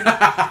we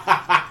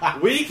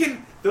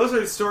can. Those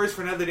are stories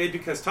for another day,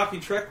 because Talking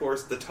Trek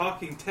Wars, the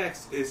talking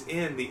text is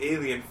in the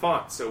alien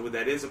font, so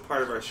that is a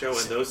part of our show,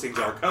 and those things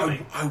are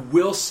coming. I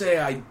will say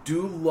I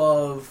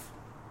love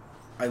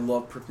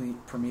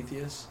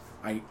Prometheus.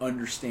 I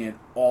understand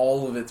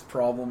all of its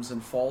problems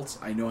and faults.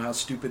 I know how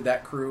stupid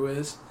that crew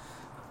is.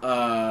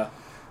 But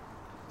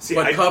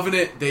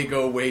Covenant, they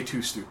go way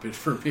too stupid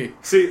for me.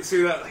 See,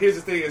 here's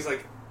the thing: is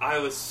like I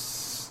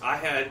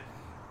had,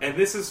 and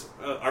this is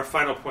our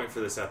final point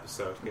for this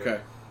episode. Here, okay,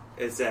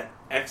 is that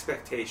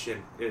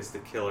expectation is the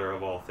killer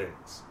of all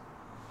things.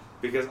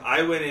 Because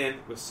I went in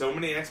with so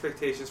many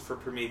expectations for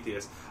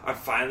Prometheus. I'm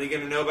finally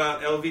going to know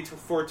about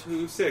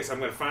LV-426. I'm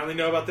going to finally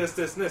know about this,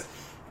 and this.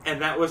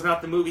 And that was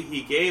not the movie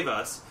he gave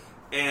us.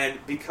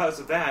 And because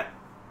of that,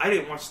 I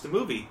didn't watch the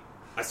movie.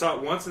 I saw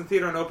it once in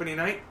theater on opening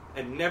night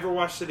and never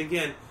watched it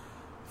again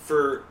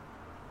for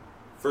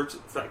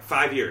like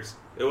 5 years.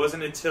 It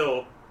wasn't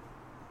until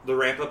the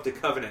ramp up to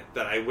Covenant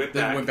that I went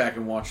back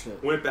and watched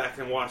it. Went back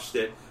and watched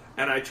it.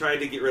 And I tried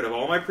to get rid of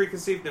all my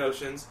preconceived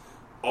notions,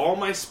 all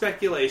my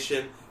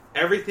speculation,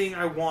 everything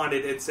I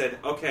wanted, and said,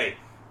 okay,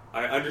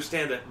 I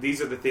understand that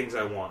these are the things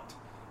I want.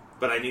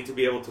 But I need to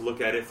be able to look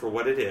at it for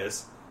what it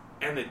is,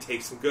 and then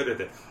take some good of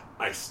it.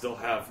 I still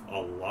have a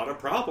lot of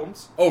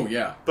problems. Oh,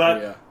 yeah.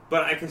 But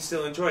I can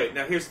still enjoy it.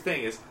 Now, here's the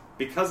thing is,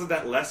 because of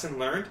that lesson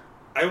learned,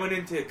 I went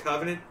into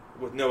Covenant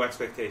with no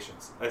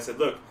expectations. I said,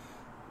 look,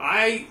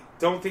 I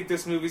don't think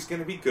this movie's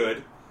going to be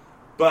good,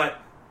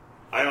 but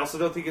I also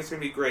don't think it's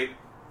going to be great.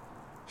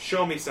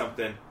 Show me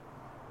something.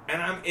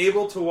 And I'm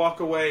able to walk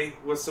away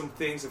with some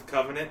things of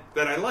Covenant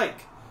that I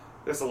like.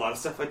 There's a lot of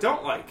stuff I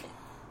don't like.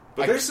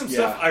 But there's some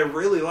stuff I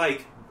really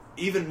like,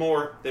 even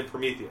more than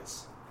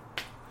Prometheus.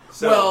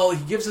 So, well,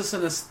 he gives us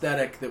an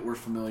aesthetic that we're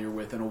familiar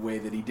with in a way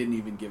that he didn't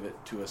even give it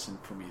to us in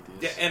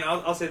Prometheus. Yeah, and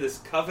I'll say this.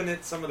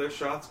 Covenant, some of their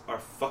shots are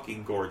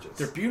fucking gorgeous.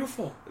 They're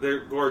beautiful. They're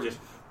gorgeous.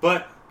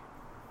 But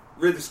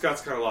Ridley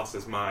Scott's kind of lost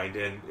his mind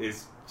and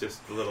is just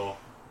a little...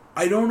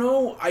 I don't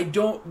know.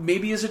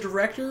 Maybe as a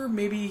director,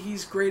 maybe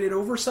he's great at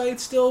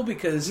oversight still,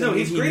 because he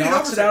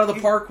knocks it out of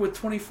the park with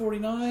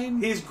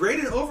 2049. He's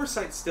great at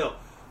oversight still,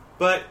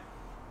 but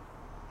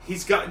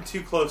he's gotten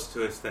too close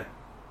to his thing.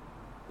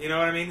 You know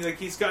what I mean? Like,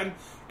 he's gotten...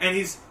 And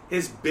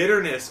his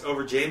bitterness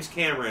over James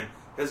Cameron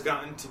has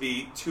gotten to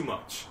be too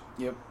much.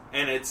 Yep.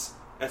 And it's,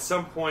 at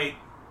some point,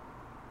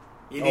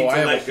 you need to let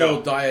go. I have a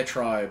whole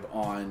diatribe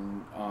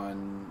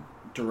on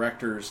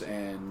directors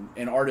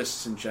and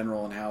artists in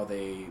general, and how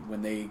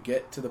when they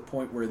get to the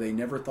point where they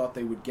never thought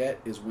they would get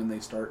is when they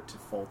start to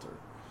falter.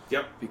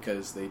 Yep.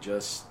 Because they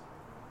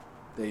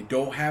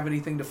don't have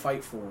anything to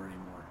fight for anymore.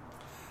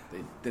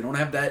 They don't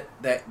have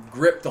that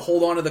grip to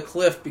hold onto the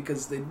cliff,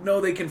 because they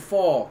know they can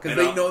fall, because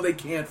they know they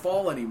can't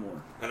fall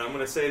anymore. And I'm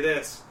going to say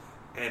this,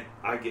 and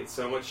I get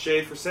so much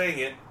shade for saying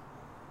it,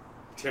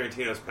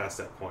 Tarantino's past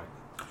that point.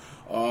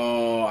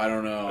 Oh, I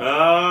don't know.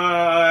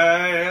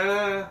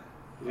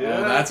 Yeah.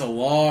 Oh, that's a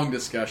long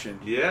discussion.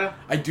 Yeah.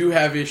 I do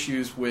have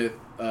issues with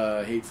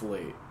Hateful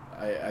Eight.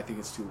 I think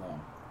it's too long.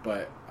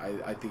 But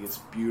I think it's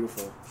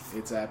beautiful.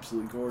 It's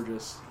absolutely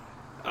gorgeous.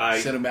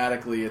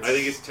 Cinematically, I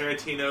think it's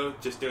Tarantino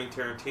just doing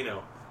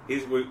Tarantino.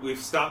 We've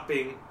stopped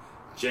being...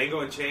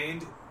 Django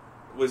Unchained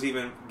was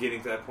even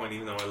getting to that point,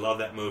 even though I love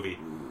that movie.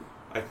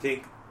 I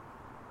think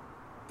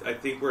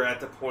we're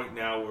at the point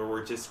now where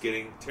we're just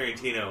getting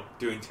Tarantino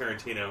doing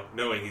Tarantino,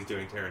 knowing he's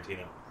doing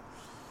Tarantino.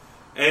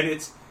 And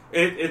it's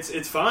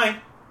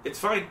fine. It's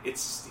fine. He's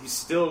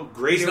still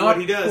great at what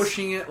he does. He's not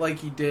pushing it like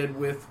he did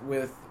with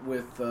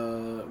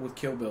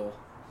Kill Bill.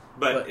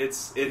 But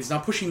it's he's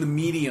not pushing the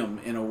medium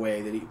in a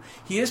way that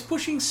he is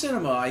pushing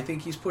cinema. I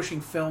think he's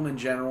pushing film in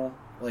general,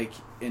 like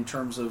in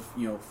terms of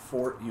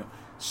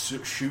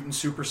shooting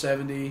Super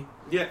 70,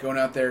 going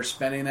out there,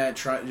 spending that,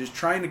 just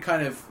trying to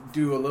kind of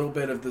do a little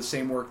bit of the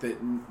same work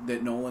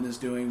that Nolan is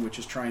doing, which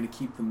is trying to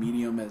keep the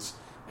medium as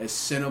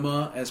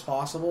cinema as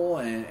possible,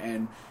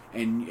 and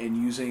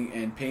using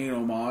and paying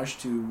homage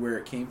to where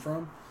it came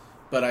from.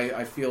 But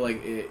I feel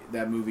like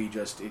that movie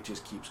just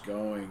keeps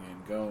going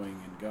and going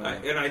and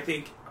going. And I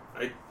think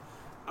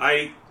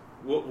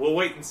we'll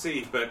wait and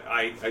see, but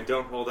I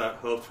don't hold out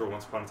hope for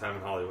Once Upon a Time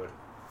in Hollywood.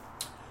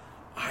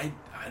 I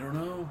don't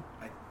know.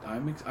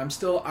 I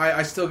still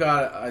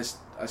got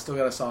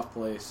a soft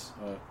place,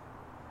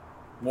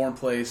 warm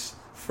place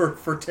for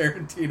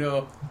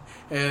Tarantino,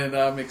 and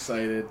I'm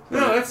excited.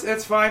 No,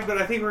 that's fine, but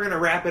I think we're going to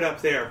wrap it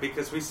up there,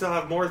 because we still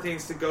have more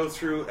things to go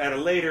through at a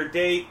later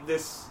date.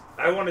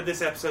 I wanted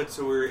this episode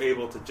so we were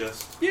able to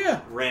just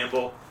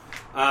ramble.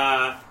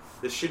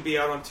 This should be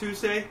out on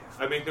Tuesday.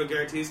 I make no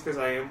guarantees, because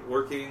I am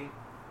working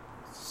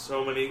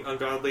so many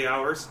ungodly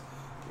hours,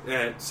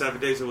 7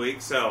 days a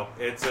week, so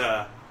it's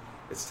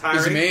tiring.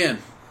 He's a man.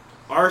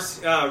 Our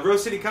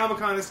Rose City Comic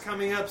Con is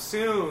coming up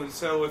soon,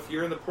 so if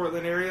you're in the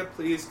Portland area,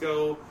 please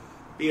go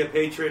be a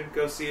patron.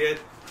 Go see it.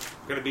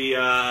 Going to be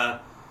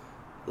a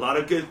lot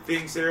of good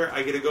things there.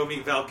 I get to go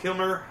meet Val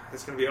Kilmer.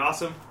 It's going to be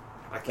awesome.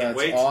 I can't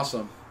wait. That's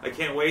awesome. I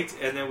can't wait.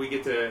 And then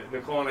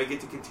Nicole and I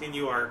get to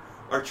continue our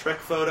Trek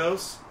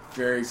photos.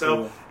 Very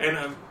cool.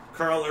 And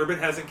Carl Urban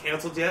hasn't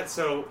canceled yet,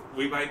 so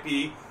we might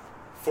be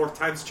fourth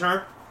time's a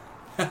charm.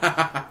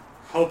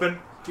 Hoping.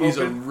 He's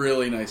a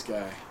really nice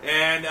guy.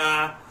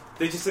 And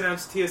they just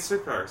announced Tia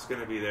Sukar is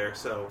going to be there,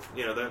 so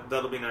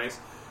that'll be nice.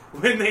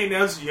 When they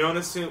announced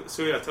Jonas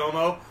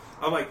Suyatomo,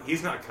 I'm like,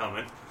 he's not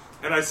coming.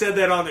 And I said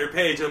that on their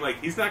page. I'm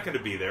like, he's not going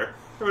to be there.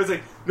 Everyone's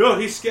like, no,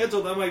 he's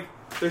scheduled. I'm like,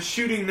 they're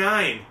shooting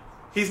 9.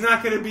 He's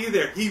not going to be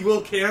there. He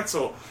will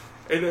cancel.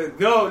 And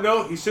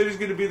no, he said he's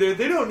going to be there.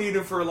 They don't need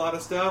him for a lot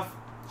of stuff.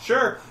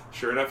 Sure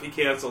enough, he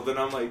canceled. And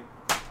I'm like,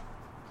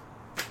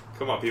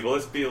 come on, people,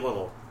 let's be a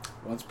little.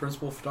 Once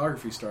principal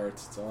photography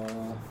starts, it's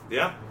all...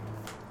 Yeah.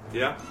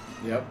 Yep.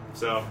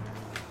 So,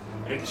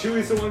 and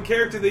Chewie's the one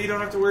character that you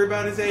don't have to worry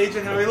about his age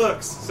and how he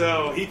looks.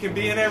 So he can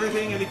be in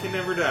everything and he can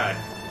never die.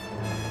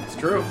 It's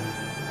true.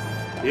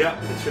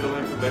 Yeah, it should have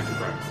learned from Vector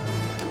Prime.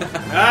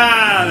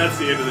 That's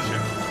the end of the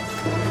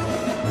show.